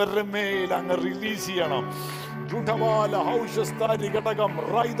ഇവരുടെ മേൽ അങ്ങ് റിലീസ് ചെയ്യണം.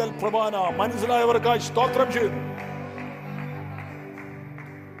 മനസ്സിലായവർക്കായി സ്തോത്രം ചെയ്യുന്നു.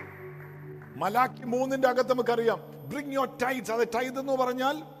 മലാക്കി 3-ന്റെ അകത്ത് നമുക്കറിയാം, ബ്രിങ് യുവർ ടൈറ്റ്സ്. അത് ടൈത്ത് എന്ന്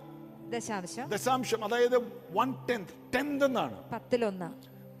പറഞ്ഞാൽ ദശാംശം, അതായത് 1/10 എന്നാണ്.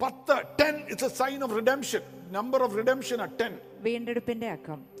 10 10 it's A sign of redemption. Number of redemption 10, വീണ്ടെടുപ്പിന്റെ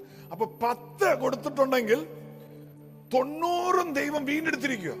അക്കം. അപ്പൊ 10 കൊടുത്തിട്ടുണ്ടെങ്കിൽ 90 ദൈവം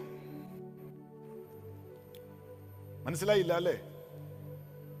വീണ്ടെടുത്തിരിക്കുക. മനസ്സിലായില്ല അല്ലേ?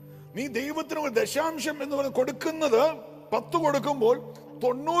 നീ ദൈവത്തിന് ഒരു ദശാംശം എന്ന് പറഞ്ഞ് കൊടുക്കുന്നത് 10 കൊടുക്കുമ്പോൾ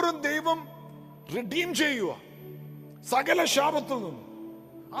 90 ദൈവം റിഡീം ചെയ്യുക സകല ശാപത്തിൽ നിന്നും.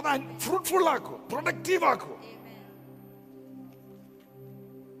 അത് ഫ്രൂട്ട്ഫുൾ ആക്കുക, പ്രൊഡക്റ്റീവ് ആക്കുക.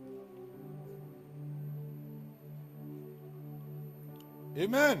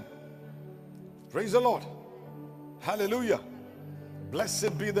 Amen. Praise the Lord. Hallelujah.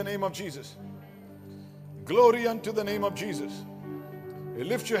 Blessed be the name of Jesus. Glory unto the name of Jesus. You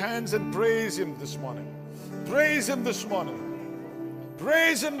lift your hands and praise him this morning. Praise him this morning.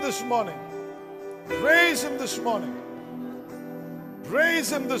 Praise him this morning. Praise him this morning. Praise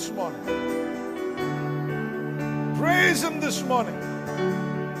him this morning. Praise him this morning.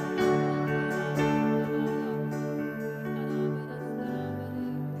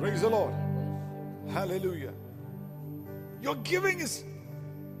 Praise the Lord. Hallelujah. Your giving is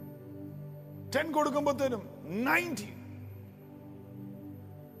 10 കൊടുക്കുമ്പോഴത്തേനും 90.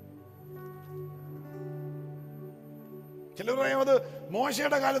 ചിലർ പറയും അത്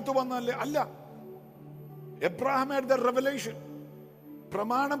മോശയുടെ കാലത്ത് വന്നല്ലേ. അല്ല, Abraham had the revelation.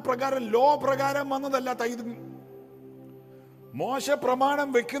 പ്രമാണം പ്രകാരം, law പ്രകാരം വന്നതല്ല തൈത്. മോശ പ്രമാണം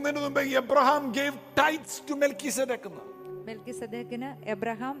വെക്കുന്നതിന് മുമ്പേ എബ്രഹാം gave tithes to മെൽക്കിസദേക്കിന്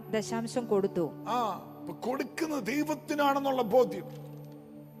എബ്രഹാം ദശാംശം കൊടുത്തു. കൊടുക്കുന്നത് ദൈവത്തിനാണെന്നുള്ള ബോധ്യം.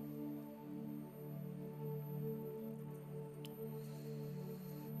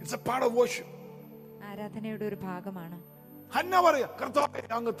 It's a part of worship. ആരാധനയുടെ ഒരു ഭാഗമാണ്. ഹന്ന പറയാ, കർത്താവേ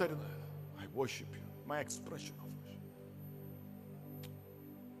അങ്ങ് തരുന്നത് I worship you, my expression of worship.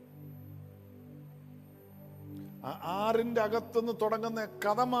 6-ന്റെ അകത്തുനിന്ന് തുടങ്ങുന്ന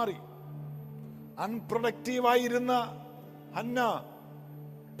കഥ മാറി. അൺപ്രൊഡക്റ്റീവായിരുന്ന ഹന്ന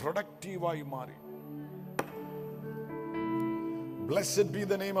പ്രൊഡക്റ്റീവായി മാറി. Blessed be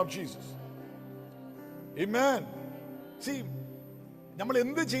the name of Jesus. Amen. See, നമ്മൾ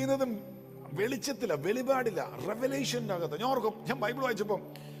എന്ത് ചെയ്യുന്നതും വെളിച്ചത്തില, വെളിപാടില്ല, റെവലേഷന്റെ അകത്ത്. ഞാൻ ബൈബിൾ വായിച്ചപ്പോ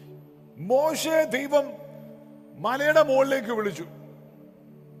മോശെ ദൈവം മലയുടെ മുകളിലേക്ക് വിളിച്ചു,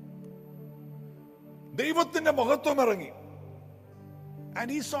 ദൈവത്തിന്റെ മഹത്വം ഇറങ്ങി. And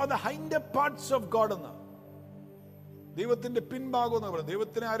he saw the hinder parts of God എന്ന്. ദൈവത്തിന്റെ പിൻഭാഗം എന്ന് പറയുന്നത്.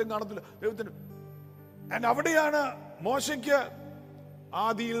 ദൈവത്തിനെ ആരും കാണത്തില്ല, ദൈവത്തിന്റെ. And അവിടെയാണ് മോശയ്ക്ക്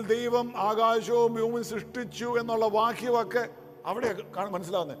ആദിയിൽ ദൈവം ആകാശവും ഭൂമിയും സൃഷ്ടിച്ചു എന്നുള്ള വാക്യമൊക്കെ അവിടെ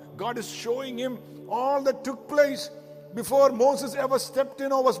മനസ്സിലാവുന്നത്. God is showing him all that took place before Moses ever stepped in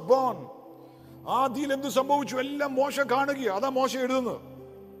or was born. ആദിയിൽ എന്ത് സംഭവിച്ചു എല്ലാം മോശ കാണുകയാണ്. അതാ മോശ എഴുതുന്നത്.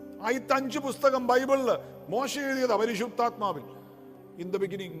 5 പുസ്തകം ബൈബിളില് മോശ എഴുതിയതാ പരിശുദ്ധാത്മാവിൽ. In the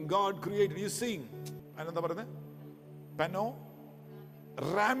beginning God created. You seeing അതിനെന്താ പറയുന്നത്?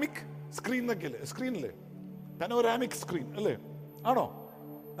 panoramic സ്ക്രീൻ എന്നൊക്കെ അല്ലേ? സ്ക്രീനില്ലേ? panoramic സ്ക്രീൻ അല്ലേ? ആണോ?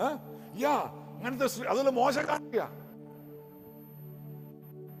 അങ്ങനത്തെ അതില് മോശ കാണുക.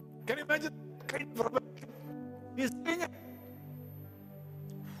 Can you imagine the kind of revelation he's seeing it?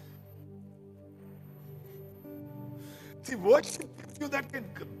 See, worship gives you that kind.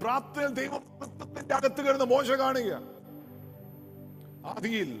 പ്രാർത്ഥന ദൈവത്തിന്റെ അകത്ത് കയറുന്ന മോശ കാണുക.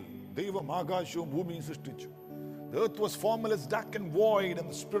 ആദിയിൽ ദൈവം ആകാശവും ഭൂമിയും സൃഷ്ടിച്ചു. The earth was formless, dark and void, and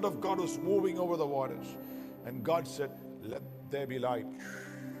the Spirit of God was moving over the waters. And God said, let there be light.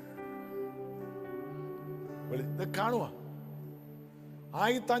 ഇത് കാണുക.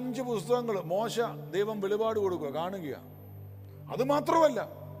 1005 പുസ്തകങ്ങൾ മോശ ദൈവം വെളിപാട് കൊടുക്കുക, കാണുക. അത് മാത്രമല്ല,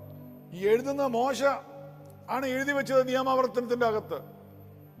 ഈ എഴുതുന്ന മോശ ആണ് എഴുതി വെച്ചത് നിയമാവർത്തനത്തിന്റെ അകത്ത്.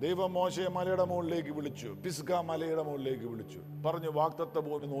 ദൈവം മോശയെ മലയുടെ മുകളിലേക്ക് വിളിച്ചു, പിസ്ഗ മലയുടെ മുകളിലേക്ക് വിളിച്ചു, പറഞ്ഞു വാഗ്ദത്ത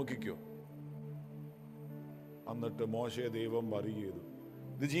ഭൂമി നോക്കിക്കോ. എന്നിട്ട് മോശയെ ദൈവം വറി ചെയ്തു.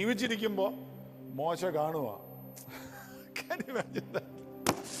 ഇത് ജീവിച്ചിരിക്കുമ്പോ മോശ കാണുക.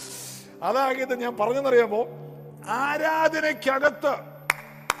 അതായത് ഞാൻ പറഞ്ഞെന്നറിയാമോ, ആരാധനയ്ക്കകത്ത്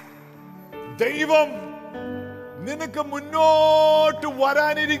ദൈവം നിനക്ക് മുന്നോട്ട്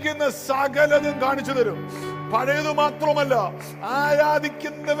വരാനിരിക്കുന്ന സകലതും കാണിച്ചു തരും. പഴയത് മാത്രമല്ല,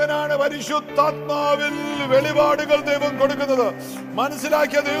 ആരാധിക്കുന്നവനാണ് പരിശുദ്ധാത്മാവിൽ വെളിപാടുകൾ ദൈവം കൊടുക്കുന്നത്.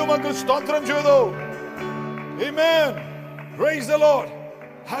 മനസ്സിലാക്കിയ ദൈവമക്കൾ സ്തോത്രം ചെയ്തു. Amen. Praise the Lord.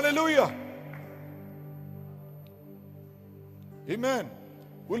 Hallelujah. Amen.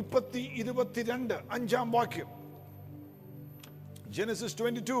 ഉൽപ്പത്തി 22 5-ാം വാക്യം. Genesis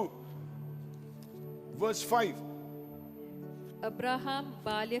 22 verse 5. അബ്രഹാം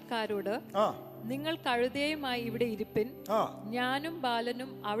ബാല്യക്കാരോട്, നിങ്ങൾ കഴുതയുമായി ഇവിടെ ഇരിപ്പിൻ, ഞാനും ബാലനും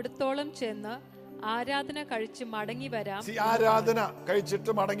അവിടത്തോളം ചെന്ന് ആരാധന കഴിച്ച് മടങ്ങി വരാം. ആരാധന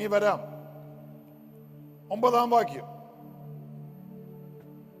കഴിച്ചിട്ട് മടങ്ങി വരാം. 9-ാം വാക്യം.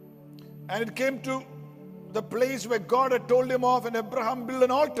 And it came to the place where God had told him of, and Abraham built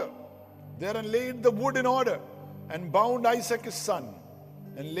an altar there and laid the wood in order and bound Isaac his son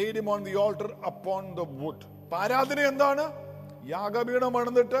and laid him on the altar upon the wood. ആരാധന എന്താണ്? യാഗപീഠം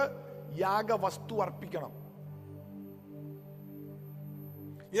പണിതിട്ട് യാഗവസ്തു അർപ്പിക്കണം.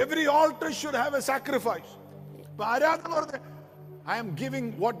 Every altar should have a sacrifice. ആരാധന പറഞ്ഞ I am giving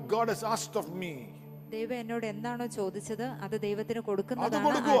what God has asked of me. ദൈവം എന്നോട് എന്താണോ ചോദിച്ചത് അത് ദൈവത്തിന്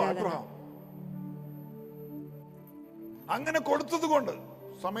കൊടുക്കുന്നതാണ് ആരാധന. അങ്ങനെ കൊടുത്തത് കൊണ്ട്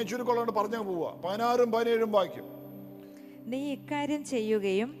സമയ ചുരുക്കം പറഞ്ഞു പോവുക. 16-ഉം 17-ഉം വാക്യം. നീ ഇക്കാര്യം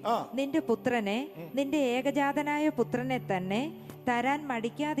ചെയ്യുകയും നിന്റെ പുത്രനെ, നിന്റെ ഏകജാതനായ പുത്രനെ തന്നെ തരാൻ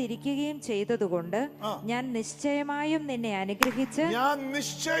മടിക്കാതിരിക്കുകയും ചെയ്തതുകൊണ്ട് ഞാൻ നിശ്ചയമായും നിന്നെ അനുഗ്രഹിച്ച്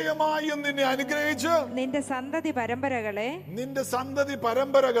നിന്റെ സന്തതി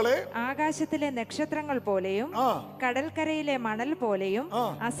പരമ്പരകളെ ആകാശത്തിലെ നക്ഷത്രങ്ങൾ പോലെയും കടൽക്കരയിലെ മണൽ പോലെയും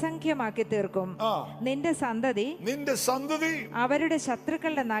അസംഖ്യമാക്കി തീർക്കും. നിന്റെ സന്തതി അവരുടെ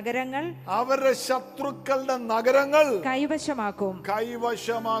ശത്രുക്കളുടെ നഗരങ്ങൾ കൈവശമാക്കും.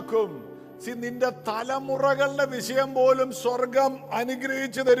 നിന്റെ തലമുറകളുടെ വിഷയം പോലും സ്വർഗം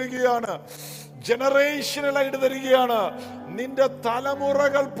അനുഗ്രഹിച്ചു തരികയാണ്, ജനറേഷനലായിട്ട് തരികയാണ്. നിന്റെ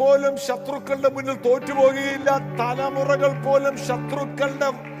തലമുറകൾ പോലും ശത്രുക്കളുടെ മുന്നിൽ തോറ്റുപോകുകയില്ല. തലമുറകൾ പോലും ശത്രുക്കളുടെ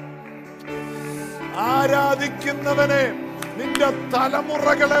ആരാധിക്കുന്നവനെ, നിന്റെ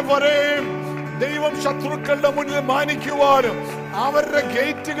തലമുറകളെ വരെയും ദൈവം ശത്രുക്കളുടെ മുന്നിൽ മാനിക്കുവാനും അവരുടെ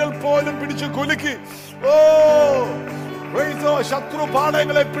ഗേറ്റുകൾ പോലും പിടിച്ചു കുലുക്കി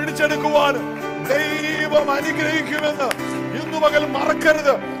ശത്രുപാളയങ്ങളെ പിടിച്ചെടുക്കുവാനും ദൈവം അനുഗ്രഹിക്കുമെന്ന് ഇന്നു പകൽ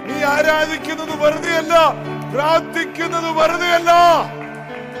മറക്കരുത്. നീ ആരാധിക്കുന്നത് വെറുതെയല്ല, പ്രാർത്ഥിക്കുന്നത് വെറുതെയല്ല.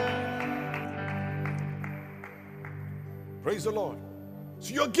 Praise the Lord. So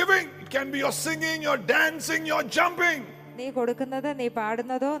you're giving, it can be your singing, your dancing, your jumping. നീ കൊടുക്കുന്നത്, നീ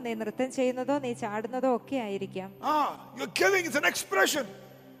പാടുന്നതോ, നീ നൃത്തം ചെയ്യുന്നതോ, നീ ചാടുന്നതോ ഒക്കെ ആയിരിക്കാം. You're giving is an expression.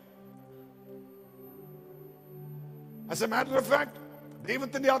 As a matter of fact,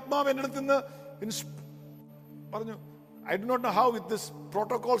 ദൈവത്തിന്റെ ആത്മാവ് എൻ്റെ അടുത്ത് നിന്ന് പറഞ്ഞു, I do not know how with this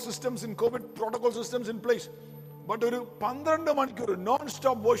protocol systems in COVID protocol systems in place, but ഒരു 12 മണിക്കൂർ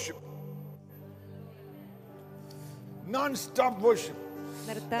non-stop worship, non-stop worship,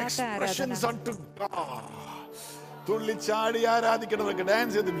 expressions unto God. തുള്ളിച്ചാടി ആരാധിക്കണതൊക്കെ,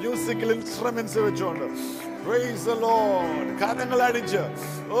 ഡാൻസ് ചെയ്ത് മ്യൂസിക്കൽ ഇൻസ്ട്രുമെന്റ്സ് വെച്ചുകൊണ്ട് praise the Lord, കരങ്ങൾ അടിച്ച്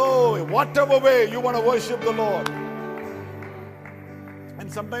whatever way you want to worship the Lord. And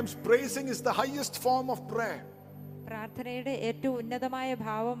sometimes praising is the highest form of prayer. പ്രാർത്ഥനയുടെ ഏറ്റവും ഉന്നതമായ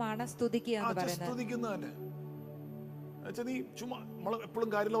ഭാവമാണ് സ്തുതിക്കുക എന്ന് പറയുന്നത്. സ്തുതിക്കുന്നതന്നെ. നീ ചുമ്മാ നമ്മൾ എപ്പോഴും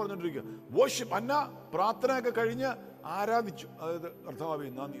കാര്യങ്ങൾ പറഞ്ഞോണ്ടിരിക്കുക. വർഷിപ്പ് അന്ന പ്രാർത്ഥനയൊക്കെ കഴിഞ്ഞ് ആരാധിച്ചു. അതായത് കർത്താവേ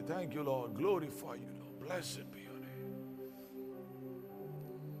നന്ദി, thank you Lord, glorify you Lord, blessed be your name.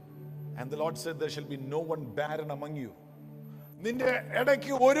 And the Lord said there shall be no one barren among you. നിന്റെ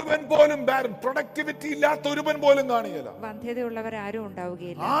ഇടയ്ക്ക് ഒരുവൻ പോലും ബാരൻ, പ്രൊഡക്ടിവിറ്റി ഇല്ലാത്ത ഒരുവൻ പോലും കാണുകയില്ല. വന്ധ്യതയുള്ളവർ ആരും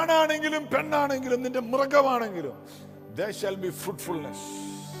ഉണ്ടാവുകയില്ല. ആണാണെങ്കിലും പെണ്ണാണെങ്കിലും നിന്റെ മൃഗമാണെങ്കിലും there shall be fruitfulness.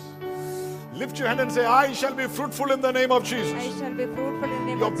 Lift your hand and say, I shall be fruitful in the name of Jesus. I shall be fruitful in the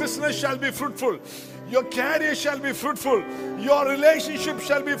name Your of business shall be fruitful. Your career shall be fruitful. Your relationship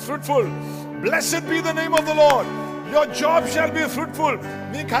shall be fruitful. Blessed be the name of the Lord. Your job shall be fruitful.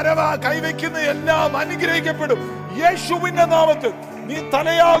 നീ കൈവയ്ക്കുന്ന എല്ലാം അനുഗ്രഹിക്കപ്പെടും യേശുവിന്റെ നാമത്തിൽ. നീ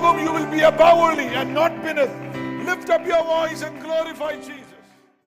തലയാകും. You will be above only and not beneath. Lift up your voice and glorify Jesus.